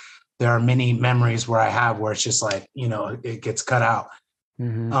 because there are many memories where I have where it's just like, it gets cut out.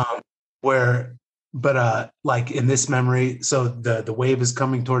 Mm-hmm. Like in this memory, so the wave is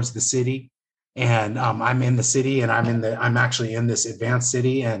coming towards the city, and I'm in the city, and I'm actually in this advanced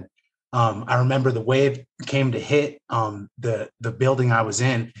city. And I remember the wave came to hit the building I was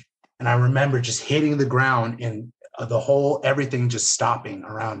in. And I remember just hitting the ground and everything just stopping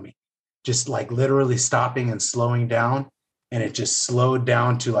around me, just like literally stopping and slowing down. And it just slowed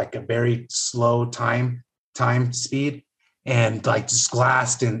down to like a very slow time speed, and like just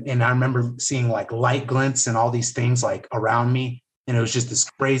glassed. And I remember seeing like light glints and all these things like around me. And it was just this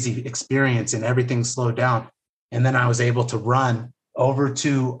crazy experience, and everything slowed down. And then I was able to run over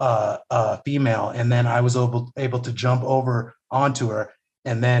to a female, and then I was able to jump over onto her.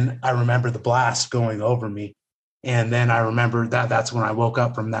 And then I remember the blast going over me. And then I remember that's when I woke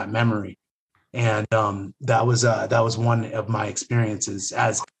up from that memory. And that was one of my experiences.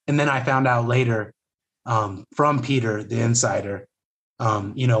 And then I found out later from Peter, the insider,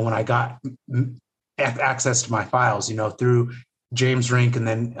 when I got access to my files, through James Rink, and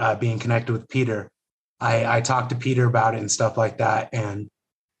then being connected with Peter, I talked to Peter about it and stuff like that. And,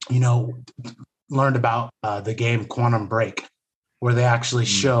 learned about the game Quantum Break, where they actually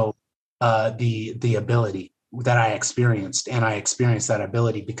show the ability that I experienced. And I experienced that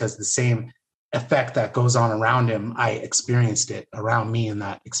ability because the same effect that goes on around him, I experienced it around me in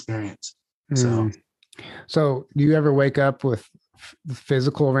that experience. So do you ever wake up with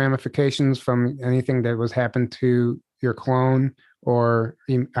physical ramifications from anything that was happened to your clone? Or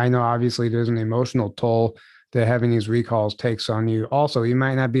I know obviously there's an emotional toll that having these recalls takes on you. Also, you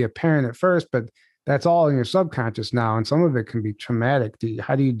might not be apparent at first, but that's all in your subconscious now, and some of it can be traumatic.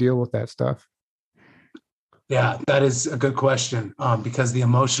 How do you deal with that stuff? Yeah, that is a good question, because the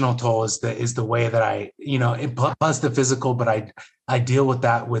emotional toll is the way that I, plus the physical, but I deal with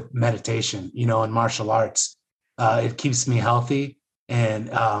that with meditation, in martial arts. It keeps me healthy, and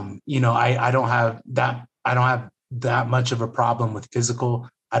I don't have that much of a problem with physical.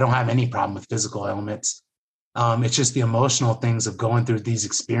 I don't have any problem with physical ailments. It's just the emotional things of going through these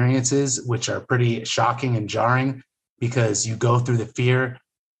experiences, which are pretty shocking and jarring, because you go through the fear.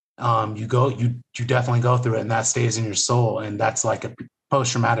 You definitely go through it, and that stays in your soul. And that's like a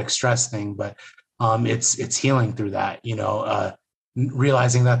post-traumatic stress thing, but it's healing through that,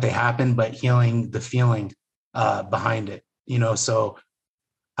 realizing that they happen, but healing the feeling behind it, so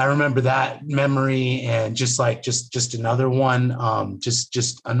I remember that memory. And just another one,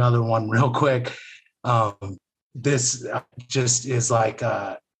 just another one real quick. This just is like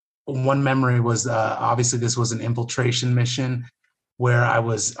one memory was obviously this was an infiltration mission where I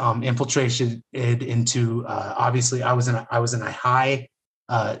was infiltrated into obviously I was in a high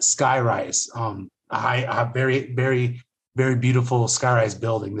skyrise, a very, very, very beautiful skyrise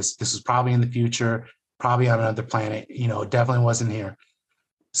building. This was probably in the future, probably on another planet, it definitely wasn't here.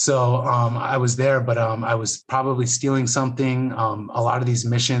 So I was there, but I was probably stealing something. A lot of these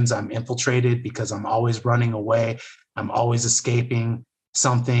missions, I'm infiltrated because I'm always running away. I'm always escaping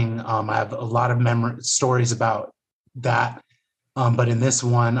something. I have a lot of stories about that. But in this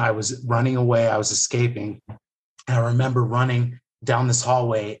one, I was running away. I was escaping. And I remember running down this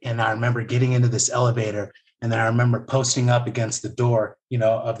hallway, and I remember getting into this elevator. And then I remember posting up against the door,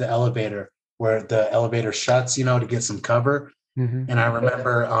 of the elevator where the elevator shuts, to get some cover. And I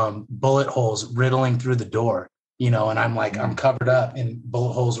remember bullet holes riddling through the door, and I'm like, I'm covered up and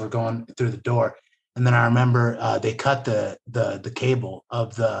bullet holes were going through the door. And then I remember they cut the cable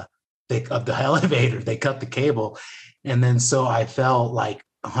of the elevator. They cut the cable. And then so I fell like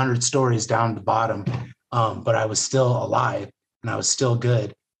 100 stories down to the bottom, but I was still alive and I was still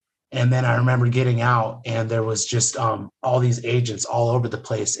good. And then I remember getting out and there was just all these agents all over the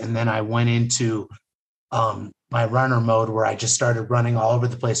place. And then I went into my runner mode where I just started running all over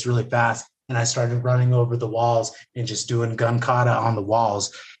the place really fast. And I started running over the walls and just doing gun kata on the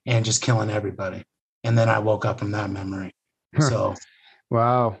walls and just killing everybody. And then I woke up from that memory. So,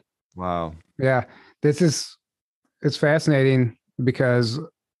 wow. Yeah, it's fascinating because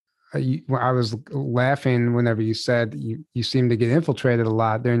I was laughing whenever you said you seem to get infiltrated a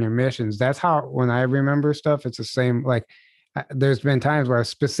lot during your missions. That's how, when I remember stuff, it's the same. Like there's been times where I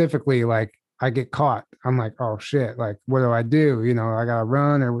specifically, like, I get caught. I'm like, oh shit, like, what do? I gotta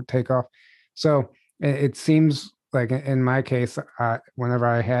run or take off. So it seems like in my case, whenever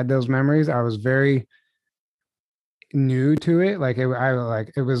I had those memories, I was very new to it. Like it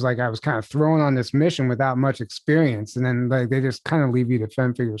was like I was kind of thrown on this mission without much experience, and then like they just kind of leave you to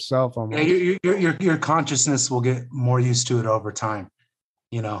fend for yourself. Almost. Yeah, your consciousness will get more used to it over time,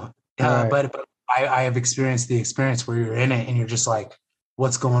 Right. But I have experienced the experience where you're in it and you're just like,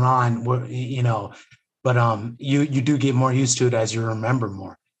 what's going on? But you do get more used to it as you remember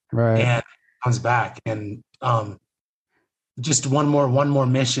more, right? And it comes back. And just one more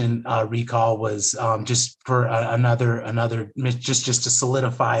mission recall was just for another just to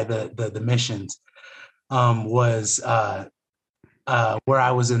solidify the missions was where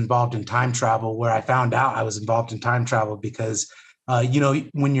I was involved in time travel, where I found out I was involved in time travel because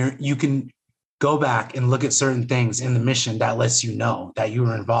when you can go back and look at certain things in the mission that lets you know that you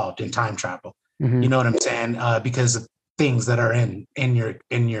were involved in time travel. You know what I'm saying? Because of things that are in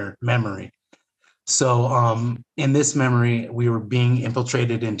your memory. So in this memory, we were being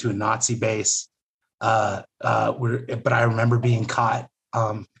infiltrated into a Nazi base. But I remember being caught.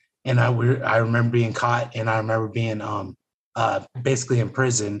 And I remember being caught, and I remember being basically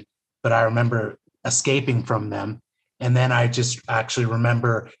imprisoned. But I remember escaping from them. And then I just actually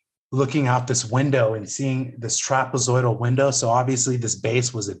remember looking out this window and seeing this trapezoidal window. So obviously this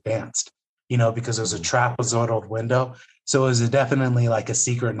base was advanced, because it was a trapezoidal window. So it was definitely like a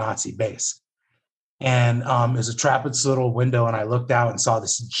secret Nazi base. And it was a trapezoidal window. And I looked out and saw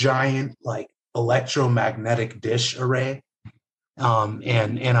this giant like electromagnetic dish array.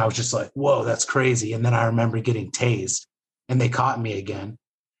 And I was just like, whoa, that's crazy. And then I remember getting tased and they caught me again.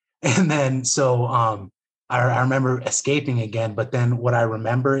 And then, so I remember escaping again. But then what I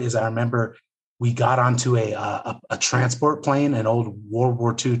remember is we got onto a transport plane, an old World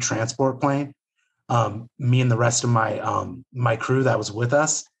War II transport plane. Me and the rest of my crew that was with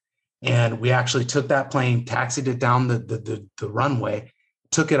us. And we actually took that plane, taxied it down the runway,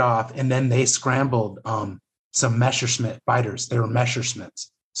 took it off, and then they scrambled some Messerschmitt fighters. They were Messerschmitts.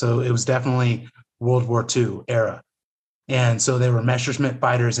 So it was definitely World War II era. And so they were Messerschmitt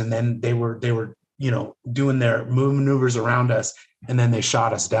fighters, and then they were doing their maneuvers around us, and then they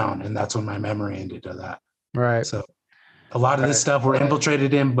shot us down. And that's when my memory ended of that. Right. So a lot of this stuff we're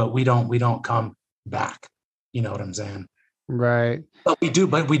infiltrated in, but we don't come back. You know what I'm saying? Right. But we do.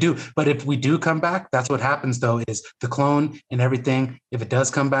 But if we do come back, that's what happens though, is the clone and everything. If it does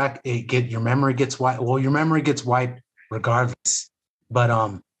come back, your memory gets wiped. Well, your memory gets wiped regardless.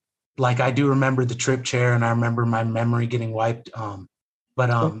 But like I do remember the trip chair, and I remember my memory getting wiped.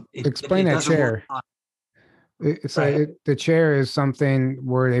 Explain that chair. The chair is something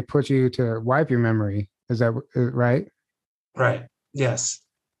where they put you to wipe your memory. Is that right? Right. Yes.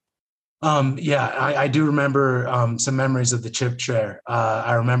 I do remember some memories of the chip chair.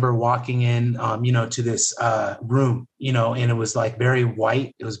 I remember walking in, to this room, and it was like very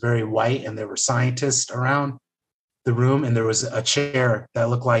white. It was very white, and there were scientists around the room, and there was a chair that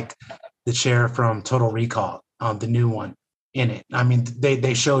looked like the chair from Total Recall, the new one in it. I mean,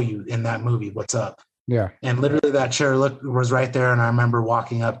 they show you in that movie what's up. Yeah. And literally that chair was right there, and I remember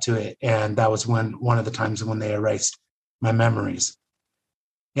walking up to it, and that was one of the times when they erased my memories.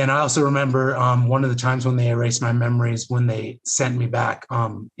 And I also remember one of the times when they erased my memories, when they sent me back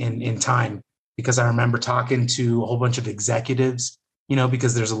in time, because I remember talking to a whole bunch of executives,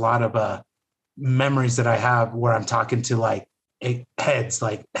 because there's a lot of memories that I have where I'm talking to like heads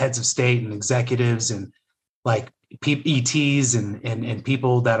of state and executives and like ETs and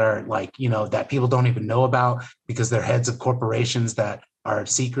people that are like, that people don't even know about because they're heads of corporations that are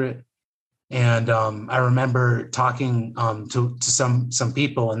secret. And I remember talking to some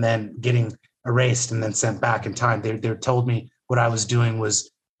people and then getting erased and then sent back in time. They told me what I was doing was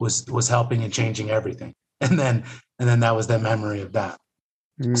helping and changing everything. And then that was the memory of that.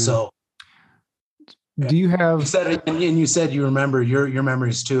 So do you have, you said you remember your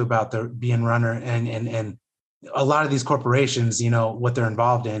memories too about the being runner, and a lot of these corporations, you know, what they're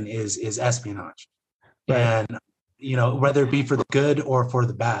involved in is espionage. Right. And, you know, whether it be for the good or for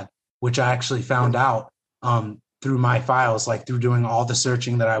the bad, which I actually found out through my files, like through doing all the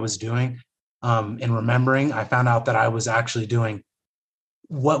searching that I was doing and remembering, I found out that I was actually doing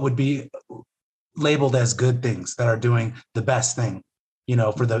what would be labeled as good things that are doing the best thing, you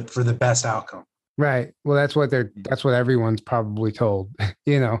know, for the best outcome. Right. Well, that's what everyone's probably told,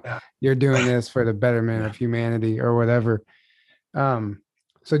 you know, you're doing this for the betterment of humanity or whatever.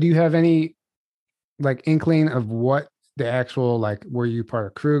 So do you have any like inkling of what the actual, like, were you part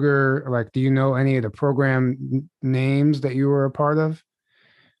of Kruger? Like, do you know any of the program names that you were a part of,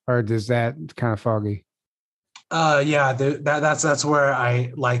 or does that kind of foggy? Yeah, that's where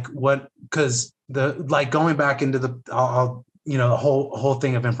I like because going back into the, you know, the whole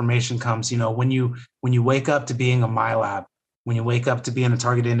thing of information comes, you know, when you wake up to being a MILAB, when you wake up to being a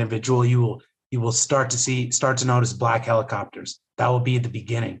targeted individual, you will start to notice black helicopters. That will be the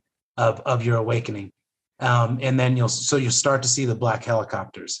beginning of your awakening. And then you'll start to see the black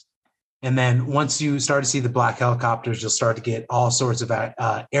helicopters. And then once you start to see the black helicopters, you'll start to get all sorts of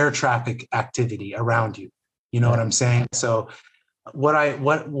air traffic activity around you. You know what I'm saying? So what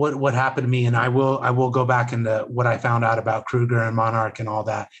happened to me, and I will go back into what I found out about Kruger and Monarch and all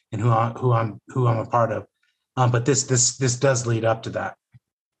that, and who I'm a part of. But this does lead up to that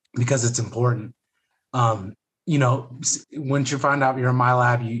because it's important. You know, once you find out you're in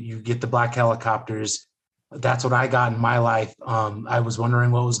MILAB, you get the black helicopters. That's what I got in my life. I was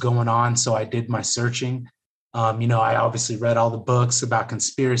wondering what was going on, so I did my searching. You know, I obviously read all the books about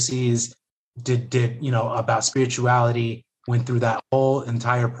conspiracies, did you know, about spirituality, went through that whole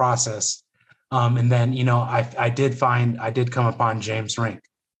entire process. And then, you know, I did come upon James Rink.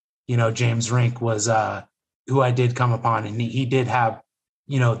 You know, James Rink was who I did come upon, and he did have,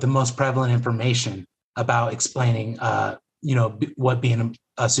 you know, the most prevalent information about explaining, you know, what being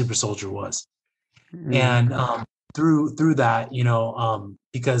a super soldier was. And through that, you know,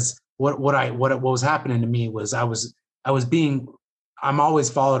 because what was happening to me was I'm always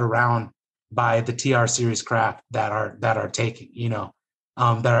followed around by the TR series craft that are taking, you know,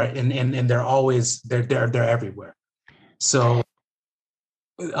 that are and they're always they're everywhere. So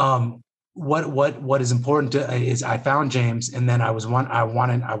what is important is I found James, and then I was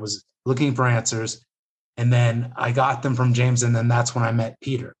looking for answers, and then I got them from James, and then that's when I met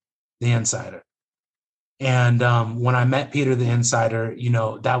Peter, the Insider. And when I met Peter, the Insider, you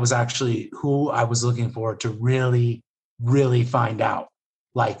know, that was actually who I was looking for to really, really find out,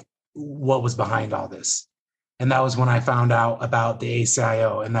 like, what was behind all this. And that was when I found out about the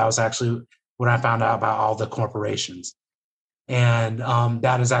ACIO, and that was actually when I found out about all the corporations. And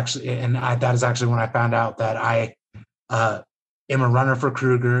that is actually when I found out that I am a runner for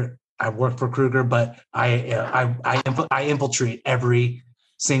Kruger. I work for Kruger, but I infiltrate every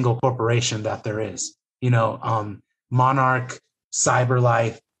single corporation that there is. You know, Monarch,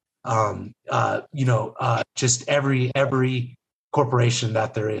 CyberLife, you know, just every corporation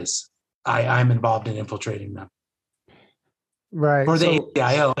that there is, I'm involved in infiltrating them. Right. For the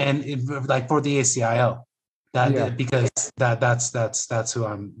ACIO, and like for the ACIO, because that's who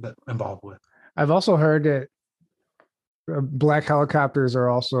I'm involved with. I've also heard that black helicopters are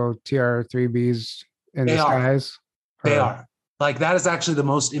also TR-3Bs in the skies. They are. Like, that is actually the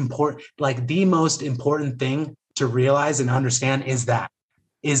most important thing to realize and understand is that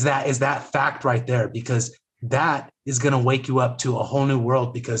fact right there, because that is going to wake you up to a whole new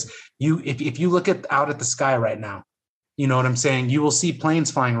world. Because if you look out at the sky right now, you know what I'm saying? You will see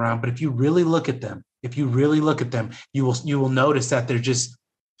planes flying around, but if you really look at them, you will notice that they're just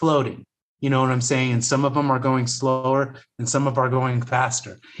floating. You know what I'm saying? And some of them are going slower and some of them are going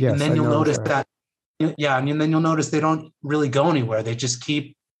faster. Yes, and then you'll notice that. Yeah, and then you'll notice they don't really go anywhere. They just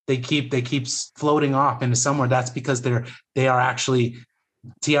keep floating off into somewhere. That's because they are actually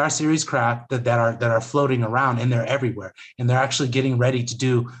TR series craft that are floating around, and they're everywhere. And they're actually getting ready to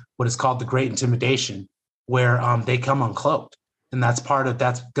do what is called the Great Intimidation, where they come uncloaked, and that's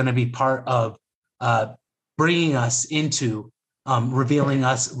going to be part of bringing us into revealing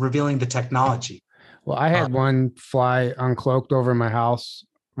the technology. Well, I had one fly uncloaked over my house.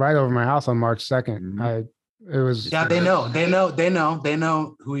 Right over my house on March 2nd. They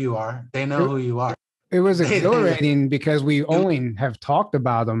know who you are. They know who you are. It was exhilarating because we only have talked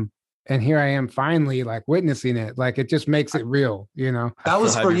about them And here I am finally like witnessing it. Like it just makes it real, you know. That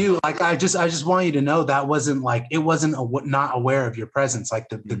was for you. Like I just want you to know that wasn't like it wasn't not aware of your presence. Like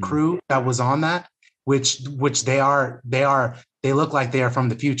the crew that was on that, which they look like they are from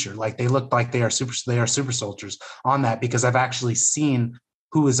the future. Like they look like they are super soldiers on that, because I've actually seen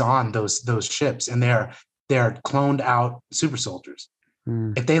who is on those ships, and they are cloned out super soldiers.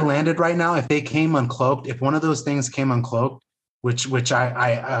 If they landed right now, if they came uncloaked, if one of those things came uncloaked, which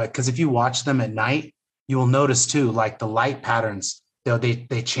I because if you watch them at night, you will notice too, like the light patterns,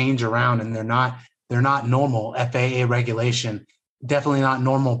 they change around, and they're not normal FAA regulation, definitely not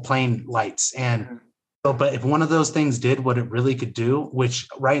normal plane lights. And so, but if one of those things did what it really could do, which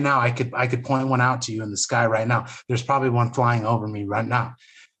right now I could point one out to you in the sky right now, there's probably one flying over me right now.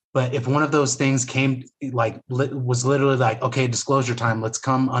 But if one of those things came, like was literally like, okay, disclosure time, let's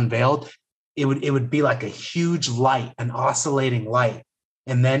come unveiled, it would be like a huge light, an oscillating light,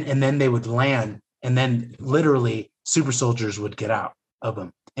 and then they would land, and then literally super soldiers would get out of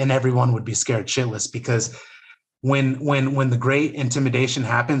them, and everyone would be scared shitless, because when the great intimidation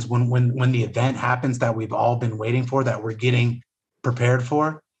happens, when the event happens that we've all been waiting for, that we're getting prepared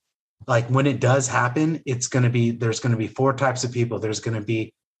for, like when it does happen, there's going to be four types of people. There's going to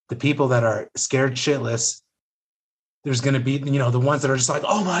be the people that are scared shitless. There's going to be, the ones that are just like,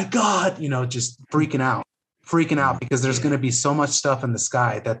 oh my God, just freaking out because there's going to be so much stuff in the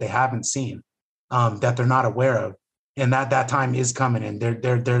sky that they haven't seen, that they're not aware of. And that time is coming, and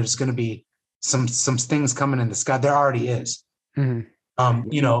there's going to be some things coming in the sky. There already is,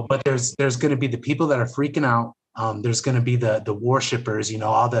 but there's going to be the people that are freaking out. There's going to be the worshipers,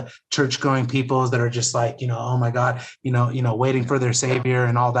 all the church going peoples that are just like, oh my God, waiting for their savior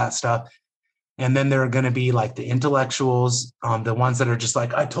and all that stuff. And then there are going to be like the intellectuals, the ones that are just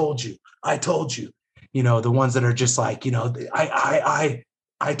like, I told you, the ones that are just like,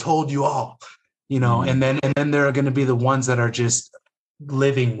 I told you all, and then there are going to be the ones that are just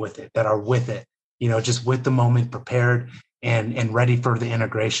living with it, that are with it, just with the moment, prepared and ready for the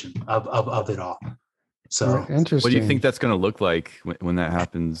integration of it all. So interesting. What do you think that's going to look like when that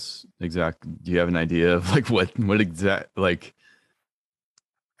happens? Exactly. Do you have an idea of like what exact, like,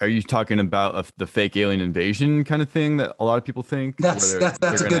 are you talking about the fake alien invasion kind of thing that a lot of people think? That's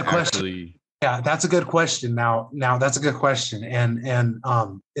a good question. Yeah, that's a good question. Now that's a good question. And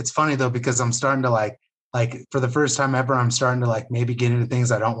it's funny though, because I'm starting to like for the first time ever, I'm starting to like maybe get into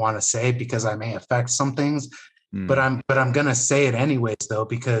things I don't want to say because I may affect some things, but I'm going to say it anyways though,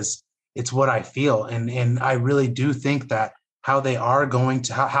 because it's what I feel. And I really do think that how they are going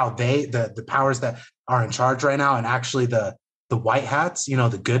to, how the powers that are in charge right now, and actually the white hats,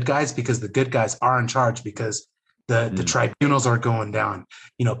 the good guys, because the good guys are in charge, because the tribunals are going down,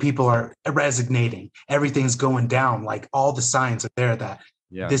 people are resignating, everything's going down. Like all the signs are there that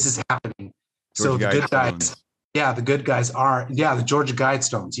this is happening. So the good guys, the good guys are, the Georgia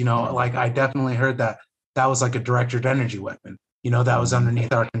Guidestones, like I definitely heard that was like a directed energy weapon, that was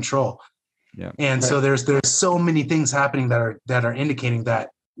underneath our control. Yeah. And so there's so many things happening that are indicating that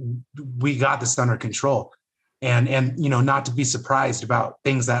we got this under control, and not to be surprised about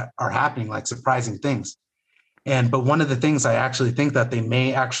things that are happening, like surprising things. But one of the things I actually think that they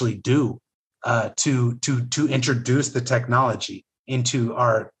may actually do to introduce the technology into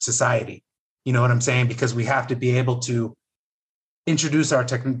our society, you know what I'm saying? Because we have to be able to introduce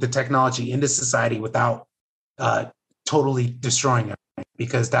the technology into society without totally destroying it,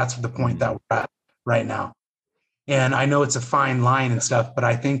 because that's the point that we're at right now. And I know it's a fine line and stuff, but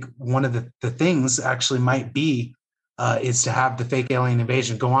I think one of the things actually might be is to have the fake alien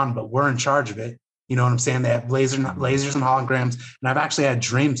invasion go on, but we're in charge of it. You know what I'm saying? They have lasers and holograms. And I've actually had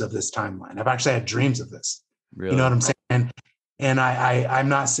dreams of this timeline. I've actually had dreams of this. Really? You know what I'm saying? And I'm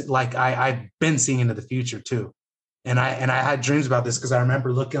not like, I've been seeing into the future too. And I had dreams about this because I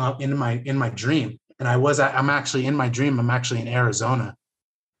remember looking up in my dream, and I'm actually in my dream. I'm actually in Arizona,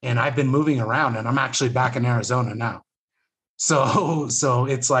 and I've been moving around, and I'm actually back in Arizona now. So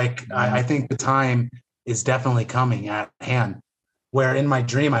it's like, I think the time is definitely coming at hand, where in my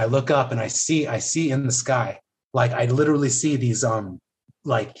dream, I look up and I see in the sky, like I literally see these,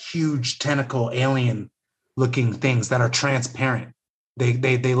 like huge tentacle alien looking things that are transparent.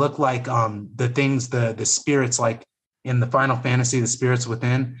 They look like, the things, the spirits, like in the Final Fantasy, the spirits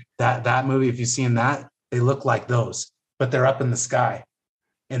within that movie. If you've seen that, they look like those, but they're up in the sky.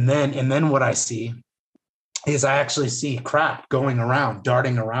 And then what I see is I actually see craft going around,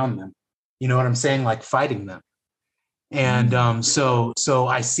 darting around them. You know what I'm saying? Like fighting them. And so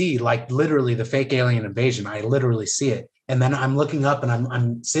I see like literally the fake alien invasion. I literally see it. And then I'm looking up and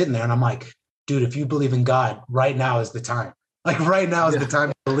I'm sitting there and I'm like, dude, if you believe in God, right now is the time. Like right now is the time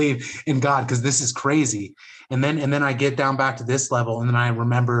to believe in God, because this is crazy. And then I get down back to this level, and then I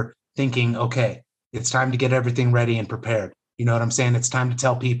remember thinking, okay, it's time to get everything ready and prepared. You know what I'm saying? It's time to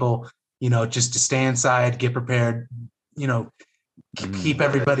tell people, just to stay inside, get prepared, keep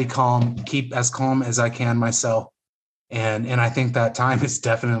everybody calm, keep as calm as I can myself. And I think that time is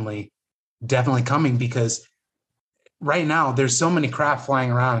definitely coming, because right now there's so many craft flying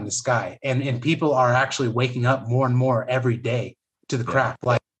around in the sky, and people are actually waking up more and more every day to the craft.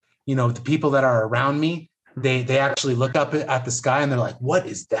 Like, the people that are around me, they actually look up at the sky and they're like, what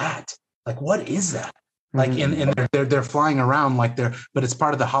is that? Like, what is that? Like, and they're flying around like but it's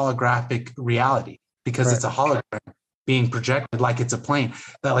part of the holographic reality, because it's a hologram being projected like it's a plane.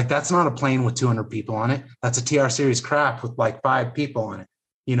 That's not a plane with 200 people on it. That's a TR series craft with like 5 people on it,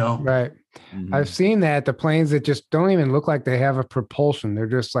 Right. I've seen that, the planes that just don't even look like they have a propulsion. They're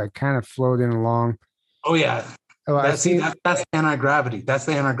just like kind of floating along. Oh yeah. That's anti-gravity. That's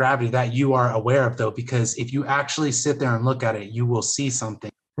the anti-gravity that you are aware of, though, because if you actually sit there and look at it, you will see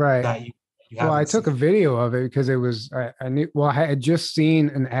something. Right. That you I took a video of it because it was, I knew, I had just seen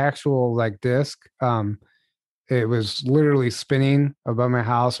an actual like disc. It was literally spinning above my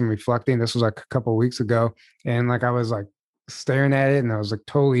house and reflecting. This was like a couple of weeks ago. And like, I was like staring at it, and I was like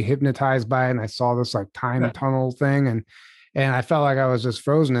totally hypnotized by it. And I saw this like time tunnel thing, and I felt like I was just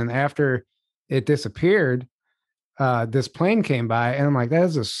frozen. And after it disappeared, this plane came by, and I'm like, that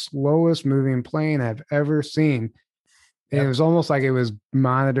is the slowest moving plane I've ever seen. And it was almost like it was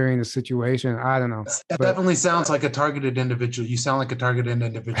monitoring the situation. I don't know. That definitely sounds like a targeted individual. You sound like a targeted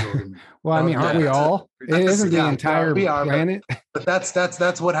individual to me. Well, I mean, aren't we all? It isn't the entire planet. But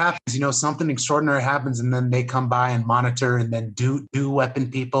that's what happens. Something extraordinary happens, and then they come by and monitor, and then do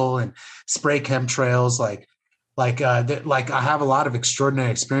weapon people and spray chemtrails. Like I have a lot of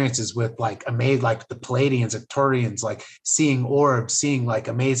extraordinary experiences with like the Pleiadians, Arcturians, like seeing orbs, seeing like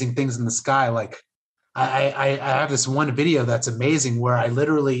amazing things in the sky. Like I have this one video that's amazing where I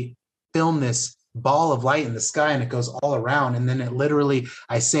literally film this ball of light in the sky, and it goes all around, and then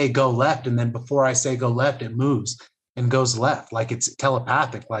I say go left, and then before I say go left, it moves and goes left, like it's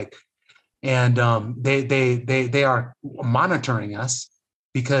telepathic. Like, and they are monitoring us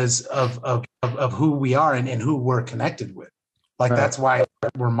because of who we are and who we're connected with. Like, that's why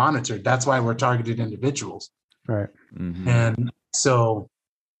we're monitored. That's why we're targeted individuals. Right. Mm-hmm. And so,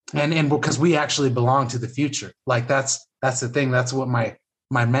 and because we actually belong to the future. Like that's the thing. That's what my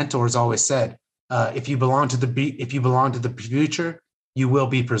mentors always said. If you belong to the future, you will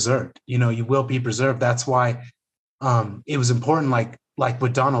be preserved. You will be preserved. That's why it was important. Like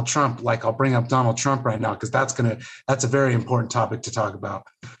with Donald Trump, like I'll bring up Donald Trump right now, because that's a very important topic to talk about.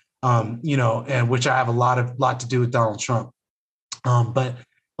 And which I have a lot to do with Donald Trump. But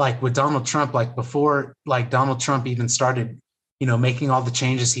like with Donald Trump, like before, like Donald Trump even started, making all the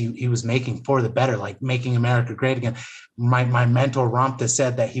changes he was making for the better, like making America great again. My mentor Ramtha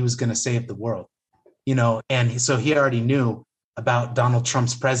said that he was going to save the world, and so he already knew about Donald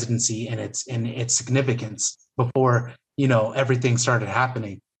Trump's presidency and its significance before, everything started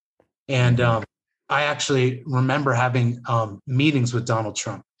happening. And I actually remember having meetings with Donald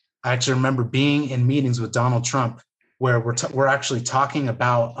Trump. I actually remember being in meetings with Donald Trump where we're actually talking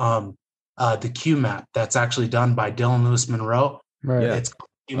about the Q map that's actually done by Dylan Lewis Monroe. Right. Yeah. It's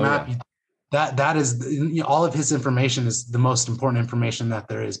Q map. Yeah. That is all of his information is the most important information that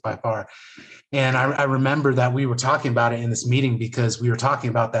there is by far. And I remember that we were talking about it in this meeting because we were talking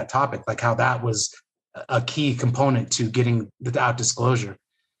about that topic, like how that was a key component to getting without disclosure.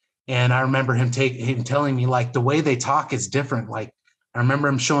 And I remember him telling me, like, the way they talk is different. Like, I remember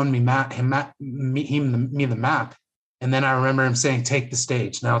him showing me the map. And then I remember him saying, take the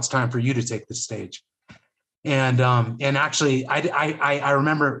stage. Now it's time for you to take the stage. And actually I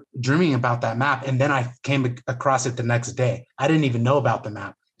remember dreaming about that map. And then I came across it the next day. I didn't even know about the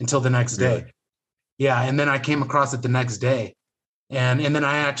map until the next day. Yeah. And then I came across it the next day. And then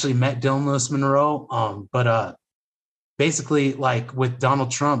I actually met Dylan Lewis Monroe. But basically, like with Donald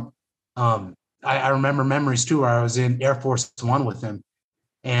Trump, I remember memories too, where I was in Air Force One with him.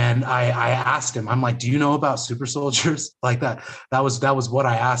 And I asked him, I'm like, do you know about super soldiers? Like that was what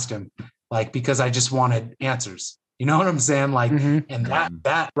I asked him, like, because I just wanted answers. You know what I'm saying? Like, and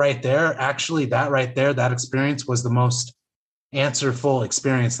that right there, that experience was the most answerful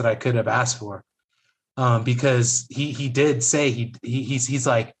experience that I could have asked for. Because he did say he's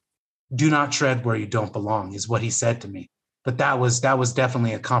like, do not tread where you don't belong, is what he said to me. But that was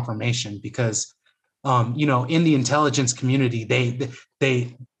definitely a confirmation, because in the intelligence community,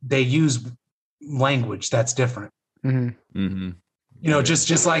 they use language that's different. Mm-hmm. Mm-hmm.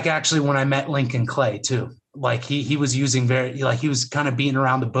 Just like actually when I met Lincoln Clay too, like he was using he was kind of beating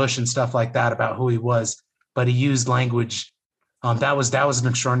around the bush and stuff like that about who he was, but he used language. That was an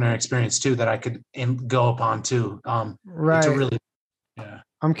extraordinary experience too, that I could go upon too. Right. To really, yeah.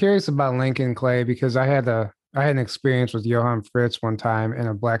 I'm curious about Lincoln Clay because I had an experience with Johann Fritz one time and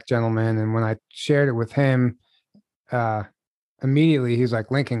a black gentleman, and when I shared it with him, immediately he's like,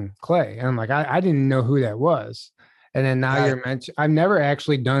 Lincoln Clay, and I'm like, I didn't know who that was. And then now you're mentioning, I've never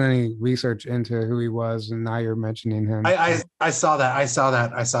actually done any research into who he was, and now you're mentioning him. I saw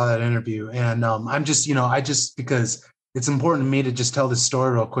that interview, and I'm just, because it's important to me to just tell this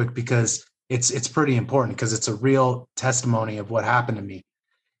story real quick, because it's pretty important, because it's a real testimony of what happened to me.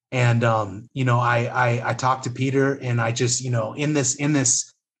 And I talked to Peter, and I just, in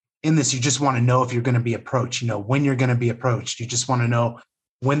this, you just want to know if you're going to be approached, when you're going to be approached. You just want to know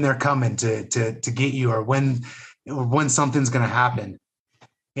when they're coming to get you, or when something's going to happen.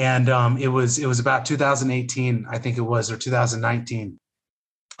 And it was about 2018, I think it was, or 2019,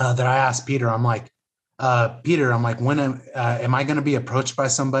 that I asked Peter, I'm like, when am I going to be approached by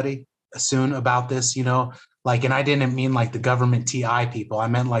somebody soon about this, like, and I didn't mean like the government TI people. I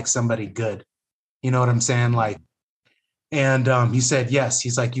meant like somebody good. You know what I'm saying? Like, and he said, yes.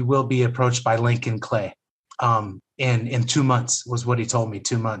 He's like, you will be approached by Lincoln Clay in 2 months, was what he told me,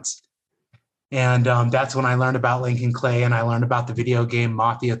 2 months. And that's when I learned about Lincoln Clay, and I learned about the video game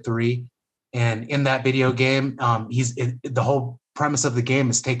Mafia 3. And in that video game, the whole premise of the game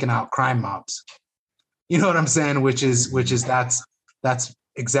is taking out crime mobs. You know what I'm saying? Which is that's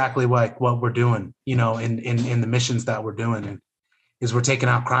exactly what we're doing, in the missions that we're doing, and is we're taking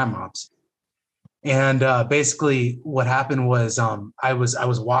out crime mobs. And basically what happened was I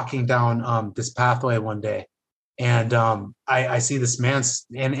was walking down this pathway one day, and I see this man,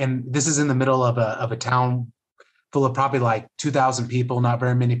 and this is in the middle of a town full of probably like 2,000 people, not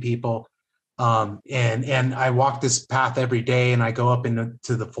very many people. And I walk this path every day, and I go up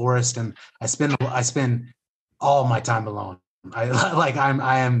into the forest, and I spend all my time alone.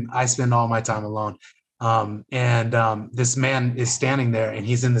 I spend all my time alone. And this man is standing there, and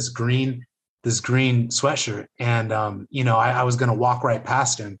he's in this green sweatshirt. And, I was going to walk right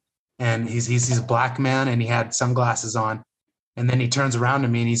past him, and he's a black man, and he had sunglasses on. And then he turns around to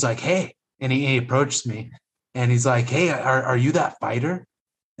me, and he's like, hey, and he approached me, and he's like, hey, are you that fighter?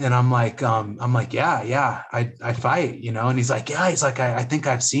 And I'm like, yeah, I fight, and he's like, yeah, he's like, I think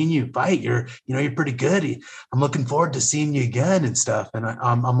I've seen you fight. You're pretty good. I'm looking forward to seeing you again and stuff. And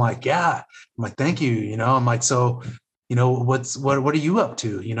I'm like, yeah, I'm like, thank you. I'm like, so, what are you up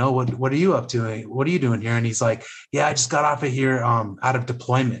to? What are you up to? What are you doing here? And he's like, yeah, I just got off of here, out of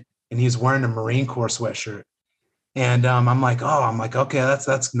deployment. And he's wearing a Marine Corps sweatshirt. And I'm like, okay,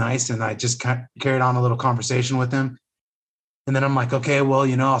 that's nice. And I just carried on a little conversation with him. And then I'm like, okay, well,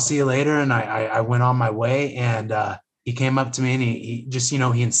 I'll see you later. And I went on my way, and he came up to me, and he just,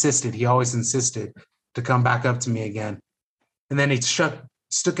 he insisted. He always insisted to come back up to me again. And then he stuck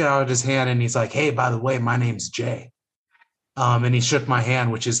it out of his hand, and he's like, hey, by the way, my name's Jay. And he shook my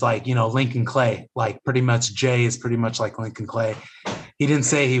hand, which is like, Lincoln Clay, like pretty much Jay is pretty much like Lincoln Clay. He didn't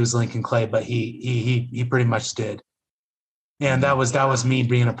say he was Lincoln Clay, but he pretty much did. And that was me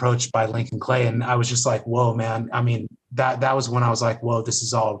being approached by Lincoln Clay. And I was just like, whoa, man. I mean, that was when I was like, whoa, this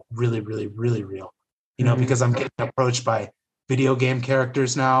is all really, really, really real, because I'm getting approached by video game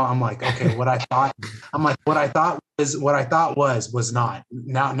characters now. I'm like, okay, what I thought was not.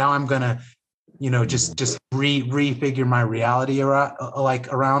 Now I'm going to, just refigure my reality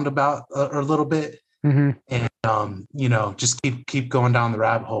around about a little bit. Mm-hmm. And, just keep going down the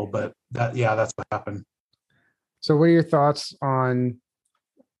rabbit hole. But that's what happened. So what are your thoughts on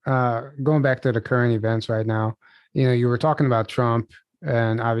going back to the current events right now? You were talking about Trump,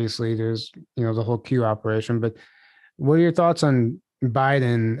 and obviously there's, the whole Q operation, but what are your thoughts on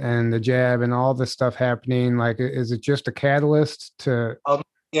Biden and the jab and all this stuff happening? Like, is it just a catalyst to? Oh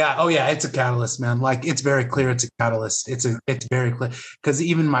yeah. It's a catalyst, man. Like, it's very clear. It's a catalyst. It's very clear. Cause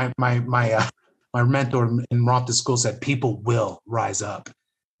even my mentor in Rompton School said, people will rise up,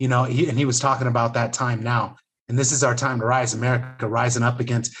 and he was talking about that time now. And this is our time to rise. America rising up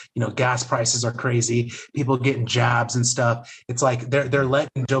against, gas prices are crazy. People getting jabs and stuff. It's like they're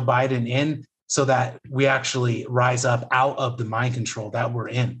letting Joe Biden in so that we actually rise up out of the mind control that we're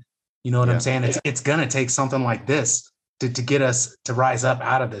in. You know what I'm saying? It's going to take something like this to get us to rise up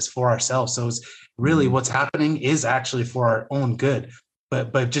out of this for ourselves. So it's really what's happening is actually for our own good.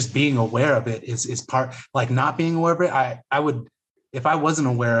 But just being aware of it is part, like not being aware of it. I would, if I wasn't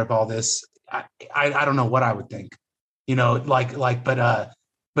aware of all this, I don't know what I would think, but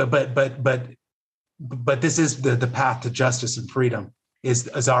this is the path to justice and freedom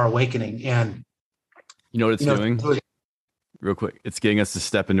is our awakening. And You know what it's doing? Real quick, it's getting us to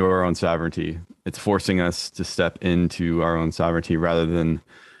step into our own sovereignty. It's forcing us to step into our own sovereignty rather than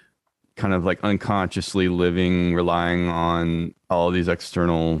kind of like unconsciously living, relying on all of these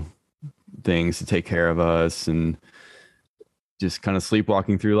external things to take care of us and just kind of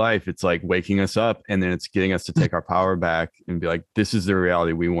sleepwalking through life. It's like waking us up, and then it's getting us to take our power back and be like, this is the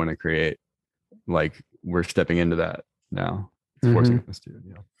reality we want to create. Like, we're stepping into that now. It's forcing us to,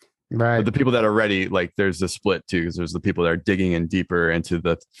 you know. Right. But the people that are ready, like, there's a split too, because there's the people that are digging in deeper into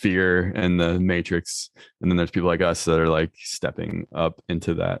the fear and the matrix, and then there's people like us that are like stepping up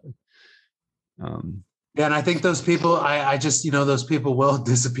into that. Yeah, and I think those people, I just, you know, those people will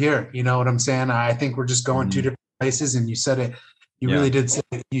disappear. You know what I'm saying? I think we're just going two different places, and you said it. You really did say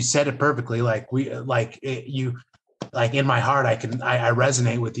it. You said it perfectly. Like you, like in my heart, I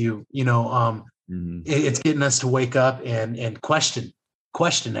resonate with you. You know, it's getting us to wake up and question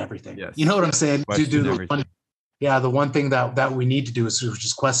everything. Yes. You know what I'm saying? Question the one thing that we need to do is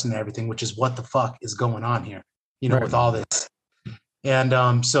just question everything, which is what the fuck is going on here, you know, with all this.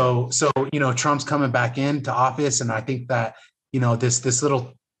 And so you know, Trump's coming back into office, and I think that, you know, this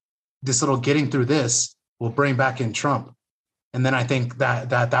little getting through this will bring back in Trump, and then I think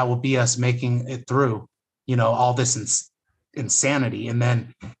that will be us making it through, you know, all this insanity, and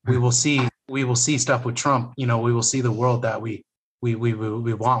then we will see stuff with Trump. You know, we will see the world that we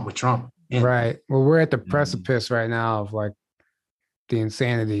want with Trump. And, right. Well, we're at the precipice right now of like the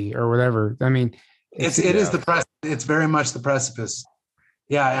insanity or whatever. I mean, it is the press. It's very much the precipice.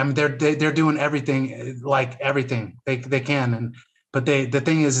 Yeah, I mean, they're doing everything, like everything they can, but the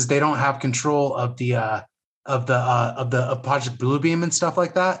thing is they don't have control of the Project Bluebeam and stuff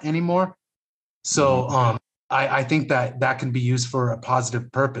like that anymore. So I think that can be used for a positive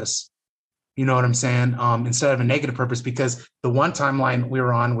purpose. You know what I'm saying? Instead of a negative purpose, because the one timeline we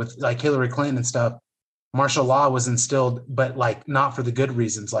were on with like Hillary Clinton and stuff, martial law was instilled, but like not for the good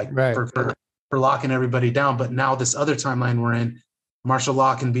reasons, like for locking everybody down. But now this other timeline we're in, martial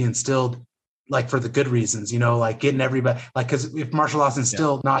law can be instilled like for the good reasons, you know, like getting everybody, like, because if martial law is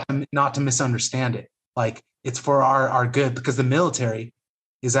instilled, not to misunderstand it, like it's for our good, because the military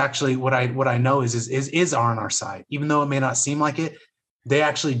is actually what I know is on our side, even though it may not seem like it. They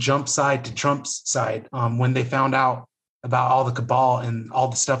actually jumped side to Trump's side when they found out about all the cabal and all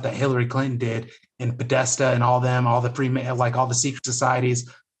the stuff that Hillary Clinton did and Podesta and all the like all the secret societies.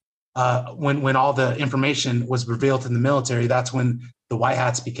 When all the information was revealed in the military, that's when the White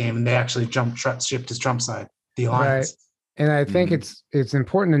Hats became, and they actually jumped ship to Trump's side, the alliance. Right. And I think it's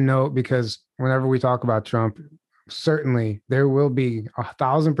important to note, because whenever we talk about Trump, certainly there will be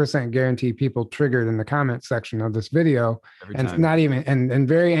 1,000% guaranteed people triggered in the comment section of this video, and it's not even and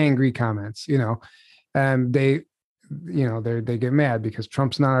very angry comments, you know, and they get mad because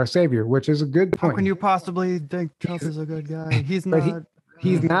Trump's not our savior, which is a good point. How can you possibly think Trump is a good guy? He's not.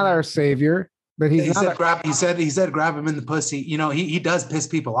 He's not our savior, but he said grab him in the pussy. You know, he does piss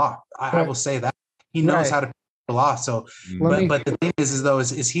people off. I will say that he knows how to piss people off. So, but the thing is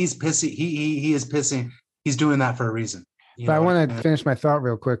he's pissing. He is pissing. He's doing that for a reason. But I want to finish my thought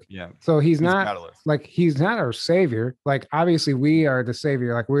real quick. Yeah. So he's not our savior. Like, obviously we are the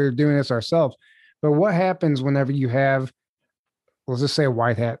savior. Like, we're doing this ourselves. But what happens whenever you have, let's just say a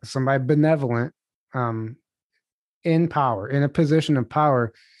white hat, somebody benevolent, in power, in a position of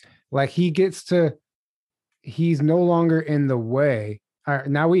power, like he's no longer in the way.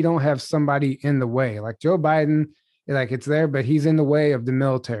 Now we don't have somebody in the way. Like Joe Biden, like it's there, but he's in the way of the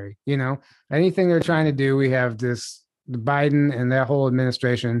military. You know, anything they're trying to do, we have the Biden and that whole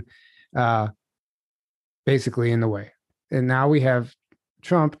administration basically in the way. And now we have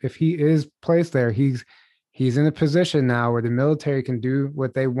Trump. If he is placed there, he's in a position now where the military can do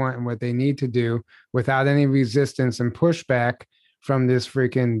what they want and what they need to do without any resistance and pushback from this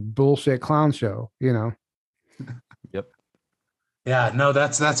freaking bullshit clown show, you know? Yep. Yeah, no,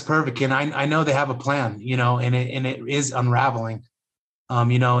 that's perfect. And I know they have a plan, you know, and it is unraveling,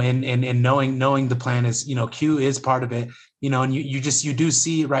 you know, and knowing the plan is, you know, Q is part of it, you know, and you do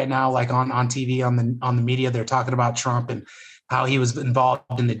see right now, like on TV, on the media, they're talking about Trump and how he was involved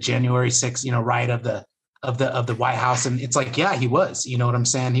in the January 6th, you know, riot of the White House. And it's like, yeah, he was, you know what I'm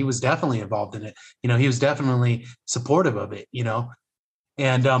saying? He was definitely involved in it. You know, he was definitely supportive of it, you know,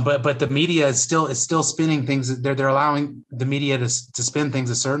 and, but the media is still spinning things. They're allowing the media to spin things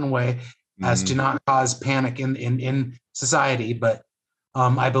a certain way as to not cause panic in society. But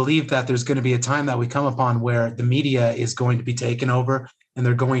I believe that there's going to be a time that we come upon where the media is going to be taken over, and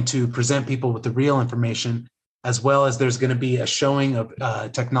they're going to present people with the real information, as well as there's going to be a showing of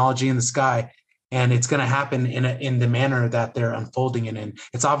technology in the sky. and it's going to happen in the manner that they're unfolding it in.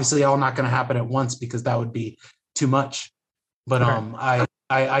 It's obviously all not going to happen at once because that would be too much. But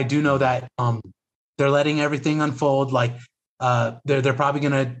I do know that they're letting everything unfold. Like they're probably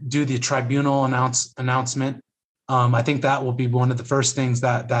going to do the tribunal announcement. I think that will be one of the first things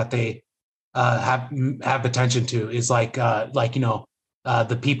that they have attention to, is like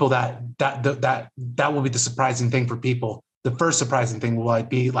the people that will be the surprising thing for people. The first surprising thing will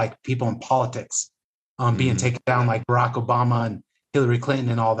be like people in politics being taken down, like Barack Obama and Hillary Clinton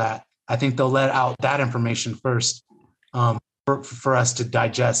and all that. I think they'll let out that information first for us to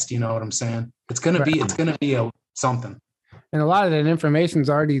digest. You know what I'm saying? It's gonna be something. And a lot of that information is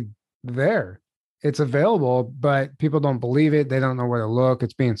already there. It's available, but people don't believe it. They don't know where to look.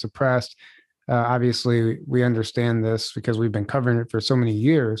 It's being suppressed. Obviously, we understand this because we've been covering it for so many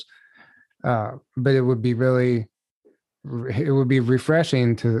years. But it would be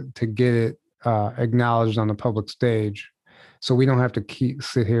refreshing to get it acknowledged on the public stage, so we don't have to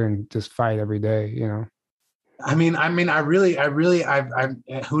sit here and just fight every day. You know. I mean, I really,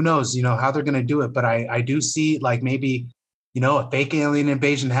 who knows, you know, how they're going to do it, but I do see like maybe, you know, a fake alien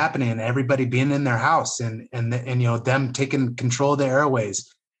invasion happening and everybody being in their house and you know, them taking control of the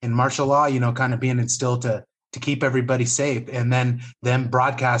airways and martial law, you know, kind of being instilled to keep everybody safe, and then them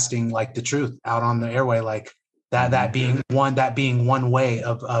broadcasting like the truth out on the airway, like that being one way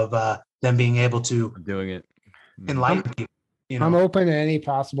of them being able to doing it, enlighten people. You know? I'm open to any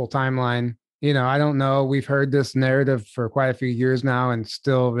possible timeline. You know, I don't know. We've heard this narrative for quite a few years now, and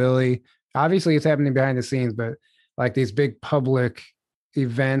still really, obviously it's happening behind the scenes, but like these big public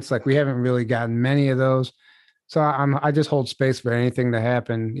events, like we haven't really gotten many of those. So I just hold space for anything to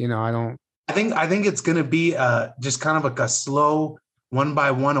happen. You know, I think it's going to be just kind of like a slow one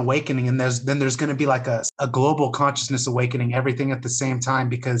by one awakening. And there's going to be like a global consciousness awakening, everything at the same time,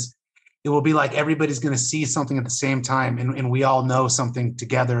 because it will be like everybody's going to see something at the same time. And we all know something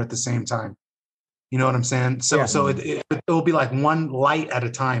together at the same time. You know what I'm saying? So, yeah. So it will be like one light at a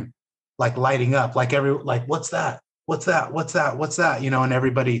time, like lighting up, like what's that? What's that? What's that? What's that? You know, and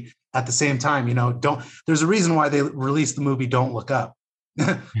everybody at the same time, you know, there's a reason why they released the movie Don't Look Up.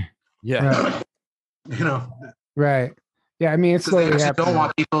 Yeah. Right. You know? Right. Yeah. I mean, it's slowly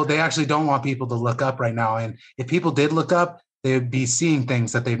happening. They actually don't want people to look up right now. And if people did look up, they would be seeing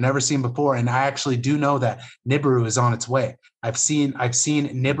things that they've never seen before. And I actually do know that Nibiru is on its way. I've seen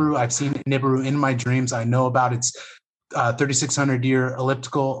Nibiru. I've seen Nibiru in my dreams. I know about its 3,600 year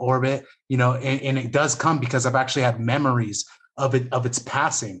elliptical orbit, you know, and it does come because I've actually had memories of its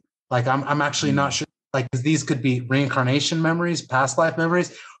passing. Like I'm actually not sure, like, these could be reincarnation memories, past life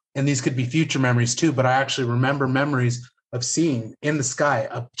memories, and these could be future memories too. But I actually remember memories of seeing in the sky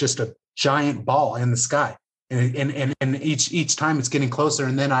just a giant ball in the sky. And each time it's getting closer.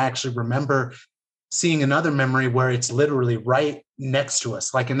 And then I actually remember seeing another memory where it's literally right next to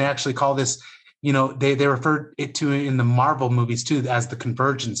us. Like, and they actually call this, you know, they referred it to in the Marvel movies too, as the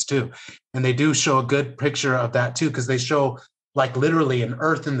convergence too. And they do show a good picture of that too, because they show like literally an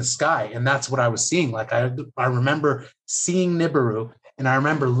Earth in the sky. And that's what I was seeing. Like I remember seeing Nibiru, and I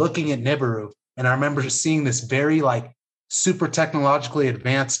remember looking at Nibiru, and I remember seeing this very like super technologically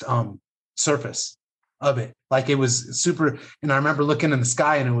advanced surface of it. Like it was super, and I remember looking in the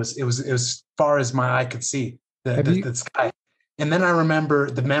sky, and it was as far as my eye could see the sky. And then I remember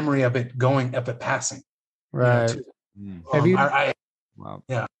the memory of it passing. Right. You know, wow.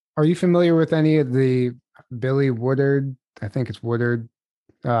 Yeah. Are you familiar with any of the Billy Woodard? I think it's Woodard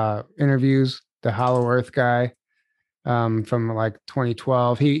interviews, the Hollow Earth guy from like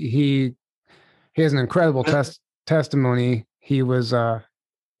 2012. He has an incredible testimony. He was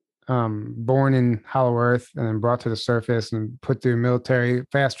born in Hollow Earth and then brought to the surface and put through military,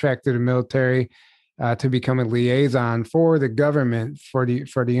 fast tracked through the military to become a liaison for the government, for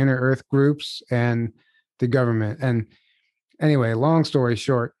the inner Earth groups and the government. And anyway, long story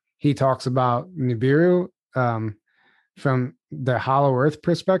short, he talks about Nibiru from the Hollow Earth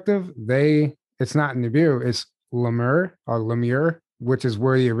perspective. It's not Nibiru, it's Lemur, which is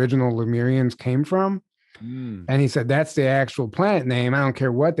where the original Lemurians came from. And he said, that's the actual planet name. I don't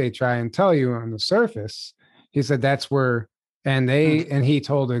care what they try and tell you on the surface. He said, that's where, and he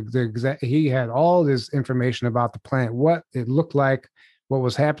told he had all this information about the planet, what it looked like, what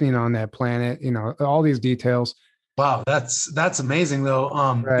was happening on that planet, you know, all these details. Wow. That's amazing though.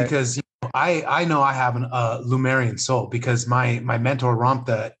 Right. Because you know, I know I have a Lemurian soul, because my mentor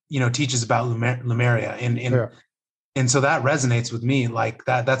Ramtha, you know, teaches about Lemuria and so that resonates with me. Like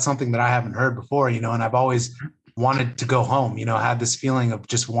that's something that I haven't heard before, you know, and I've always wanted to go home, you know, had this feeling of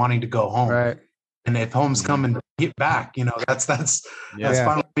just wanting to go home. Right. And if home's coming, get back. That's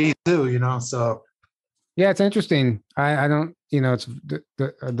fun with me too. So. Yeah, it's interesting. I don't, it's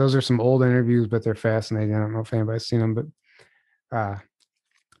those are some old interviews, but they're fascinating. I don't know if anybody's seen them, but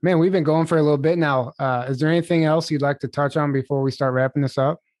man, we've been going for a little bit now. Is there anything else you'd like to touch on before we start wrapping this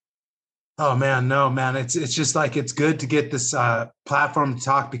up? Oh man, no, man. It's just like, it's good to get this platform to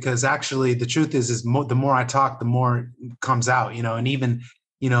talk, because actually the truth is the more I talk, the more comes out, and even,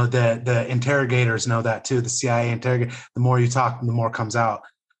 the interrogators know that too. The CIA interrogator, the more you talk, the more comes out.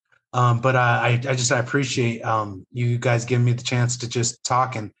 But I appreciate you guys giving me the chance to just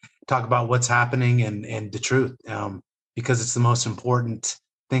talk about what's happening and the truth, because it's the most important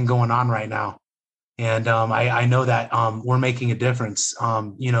thing going on right now. And I know that we're making a difference,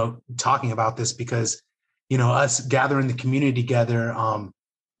 talking about this, because, us gathering the community together,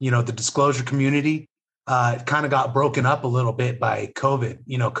 the disclosure community kind of got broken up a little bit by COVID.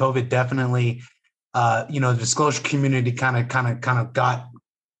 COVID definitely, the disclosure community kind of got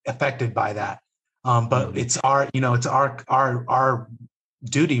affected by that. But it's our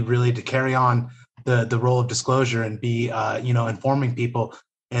duty really to carry on the role of disclosure and be, informing people.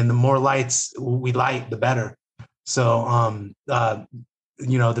 And the more lights we light, the better. So,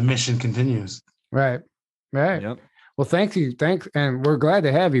 the mission continues. Right. Yep. Well, thank you. Thanks. And we're glad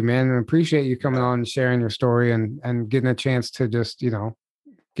to have you, man. And appreciate you coming on and sharing your story and getting a chance to just,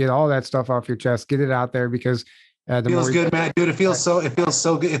 get all that stuff off your chest, get it out there, because it feels good, man. Dude, it feels so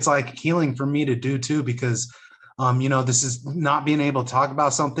good. It's like healing for me to do too, because, this is not being able to talk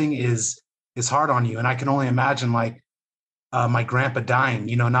about something is hard on you. And I can only imagine, like, my grandpa dying,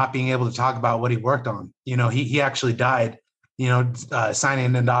 not being able to talk about what he worked on. He actually died,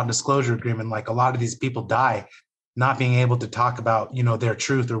 signing a non-disclosure agreement. Like a lot of these people die not being able to talk about, their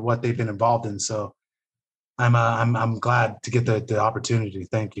truth or what they've been involved in. So I'm glad to get the opportunity.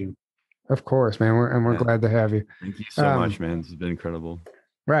 Thank you. Of course, man. We're glad to have you. Thank you so much, man. This has been incredible.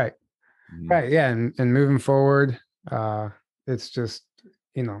 Right. Mm-hmm. Right. Yeah. And moving forward, it's just,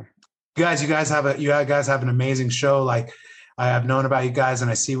 You guys have an amazing show. Like, I have known about you guys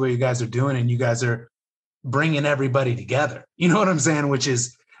and I see what you guys are doing, and you guys are bringing everybody together. You know what I'm saying? Which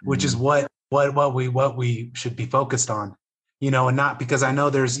is what we should be focused on, and not, because I know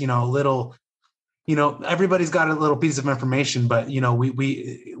there's, a little, everybody's got a little piece of information, but,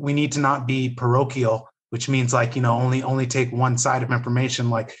 we need to not be parochial, which means like, only take one side of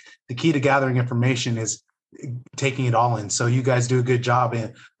information. Like, the key to gathering information is taking it all in. So you guys do a good job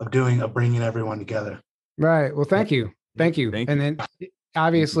of bringing everyone together. Right. Well, thank you. And then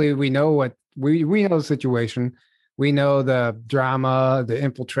obviously we know we know the situation. We know the drama, the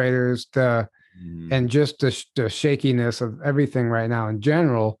infiltrators, and just the shakiness of everything right now in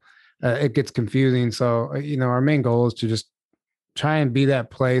general. It gets confusing. So, our main goal is to just try and be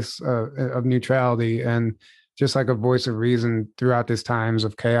that place of neutrality and just like a voice of reason throughout these times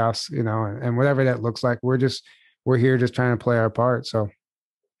of chaos, and whatever that looks like. We're here just trying to play our part. So,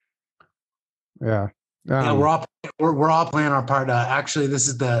 yeah. We're all playing our part. Actually, this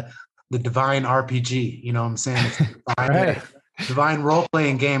is the divine RPG. You know what I'm saying? It's divine, divine role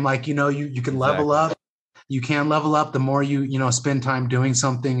playing game. Like, you can level up. You can level up the more you spend time doing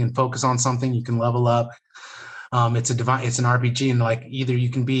something and focus on something. You can level up. It's an RPG, and like either you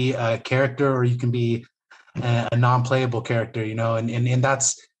can be a character or you can be a non-playable character. And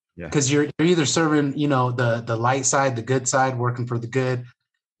that's because you're either serving the light side, the good side, working for the good.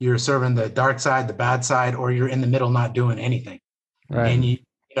 You're serving the dark side, the bad side, or you're in the middle, not doing anything. Right.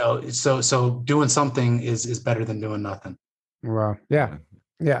 And so doing something is better than doing nothing. Wow. Yeah.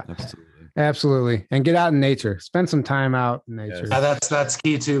 Absolutely. And get out in nature. Spend some time out in nature. Yeah, that's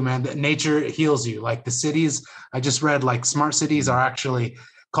key too, man. Nature heals you. Like the cities, I just read, like, smart cities are actually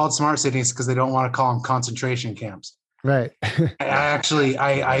called smart cities because they don't want to call them concentration camps. Right.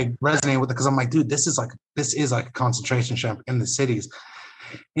 I resonate with it because I'm like, dude, this is like a concentration camp in the cities.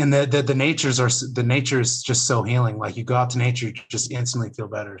 And the nature is just so healing. Like, you go out to nature, you just instantly feel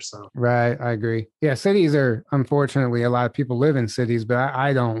better. So right, I agree. Yeah, cities are, unfortunately, a lot of people live in cities, but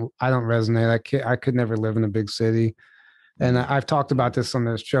I don't resonate. I could never live in a big city. And I've talked about this on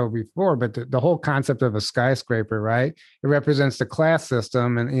this show before, but the whole concept of a skyscraper, right? It represents the class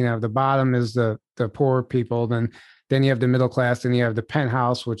system, and the bottom is the poor people. Then you have the middle class, and you have the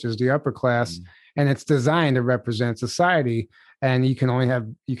penthouse, which is the upper class, and it's designed to represent society. And you can only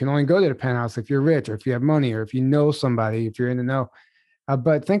go to the penthouse if you're rich, or if you have money, or if you know somebody, if you're in the know.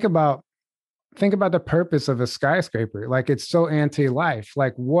 But think about the purpose of a skyscraper. Like, it's so anti-life.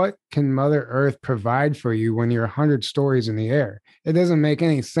 Like, what can Mother Earth provide for you when you're 100 stories in the air? It doesn't make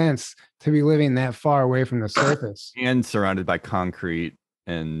any sense to be living that far away from the surface and surrounded by concrete.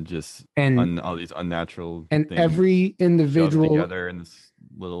 and just and all these unnatural and things every individual together in this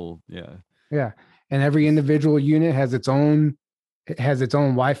little and every individual unit has its own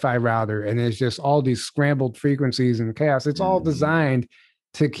Wi-Fi router, and it's just all these scrambled frequencies and chaos. It's all designed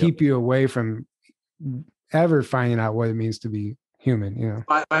to keep you away from ever finding out what it means to be human.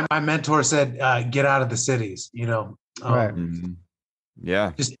 My mentor said, get out of the cities, right.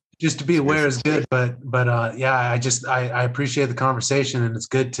 Just to be aware is good, but I appreciate the conversation, and it's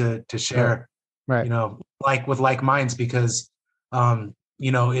good to share, right. Like with like minds, because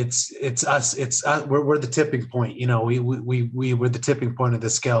it's us, we're the tipping point, we're the tipping point of the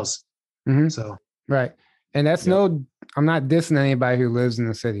scales. Mm-hmm. So right. And that's I'm not dissing anybody who lives in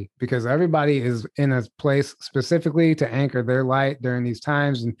the city, because everybody is in a place specifically to anchor their light during these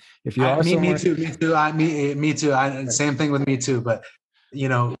times. And if you are me too. Same thing with me too. But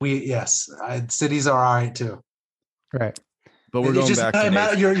cities are all right too. Right. But we're going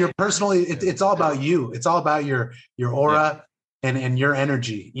back to your personally. It's all about you. It's all about your aura and your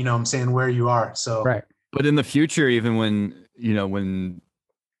energy. I'm saying, where you are. So right. But in the future, even when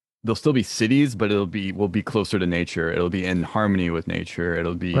there'll still be cities, but we'll be closer to nature. It'll be in harmony with nature.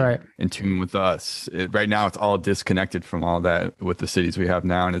 It'll be in tune with us. Right now, it's all disconnected from all that with the cities we have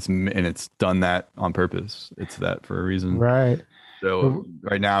now, and it's done that on purpose. It's that for a reason. Right. So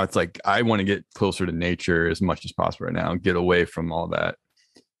right now, it's like I want to get closer to nature as much as possible right now, get away from all that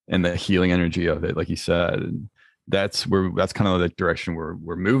and the healing energy of it, like you said. And that's kind of the direction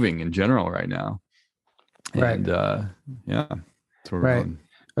we're moving in general right now. Right. And that's where we're going.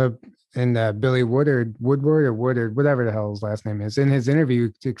 And Billy Woodward, whatever the hell his last name is, in his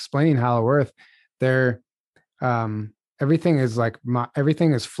interview explaining Hollow Earth, everything is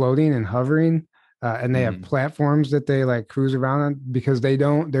floating and hovering, and they have platforms that they like cruise around on, because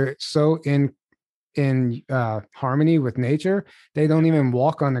they're so in harmony with nature. They don't even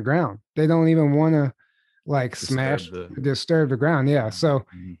walk on the ground. They don't even want to like disturb the ground. Yeah. So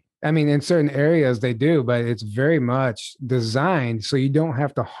I mean, in certain areas they do, but it's very much designed so you don't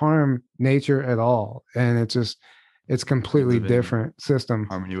have to harm nature at all. And it's completely different system.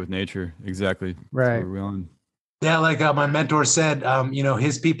 Harmony with nature. Exactly. Right. We're on. Yeah. Like my mentor said,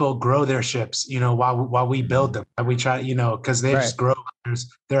 his people grow their ships, while we build them. We try, cause they just grow.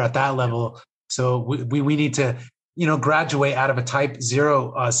 They're at that level. So we need to, graduate out of a type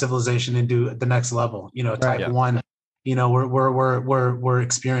 0 civilization into the next level, type 1. We're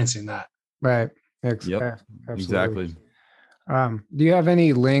experiencing that. Right. Exactly. Do you have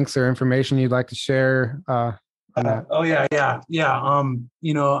any links or information you'd like to share? I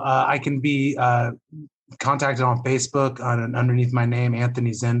can be contacted on Facebook underneath my name,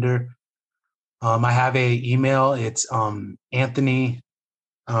 Anthony Zender. I have a email. It's Anthony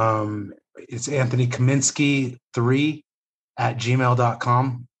Kaminsky3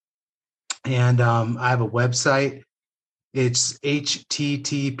 @gmail.com. And I have a website. It's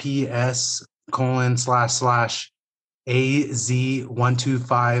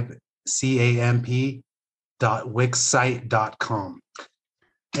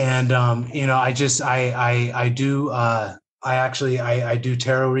And I do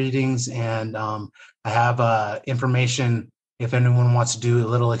tarot readings, and I have information. If anyone wants to do a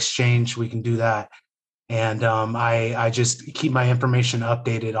little exchange, we can do that. And I just keep my information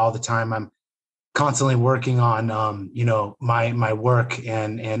updated all the time. I'm constantly working on my work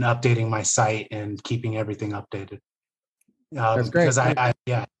and updating my site and keeping everything updated. That's great. Because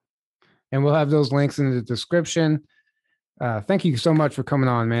and we'll have those links in the description. Thank you so much for coming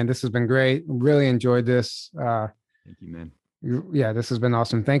on, man. This has been great. Really enjoyed this. Thank you, man. Yeah, this has been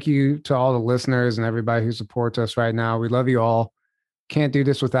awesome. Thank you to all the listeners and everybody who supports us right now. We love you all. Can't do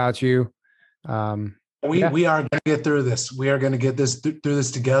this without you. We are going to get through this. We are going to get this through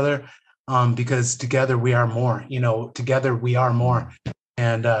this together, because together we are more. Together we are more.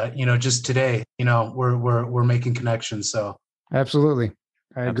 And just today, we're making connections. So absolutely,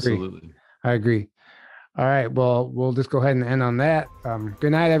 I agree. All right. Well, we'll just go ahead and end on that.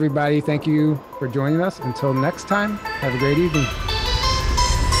 Good night, everybody. Thank you for joining us. Until next time, have a great evening.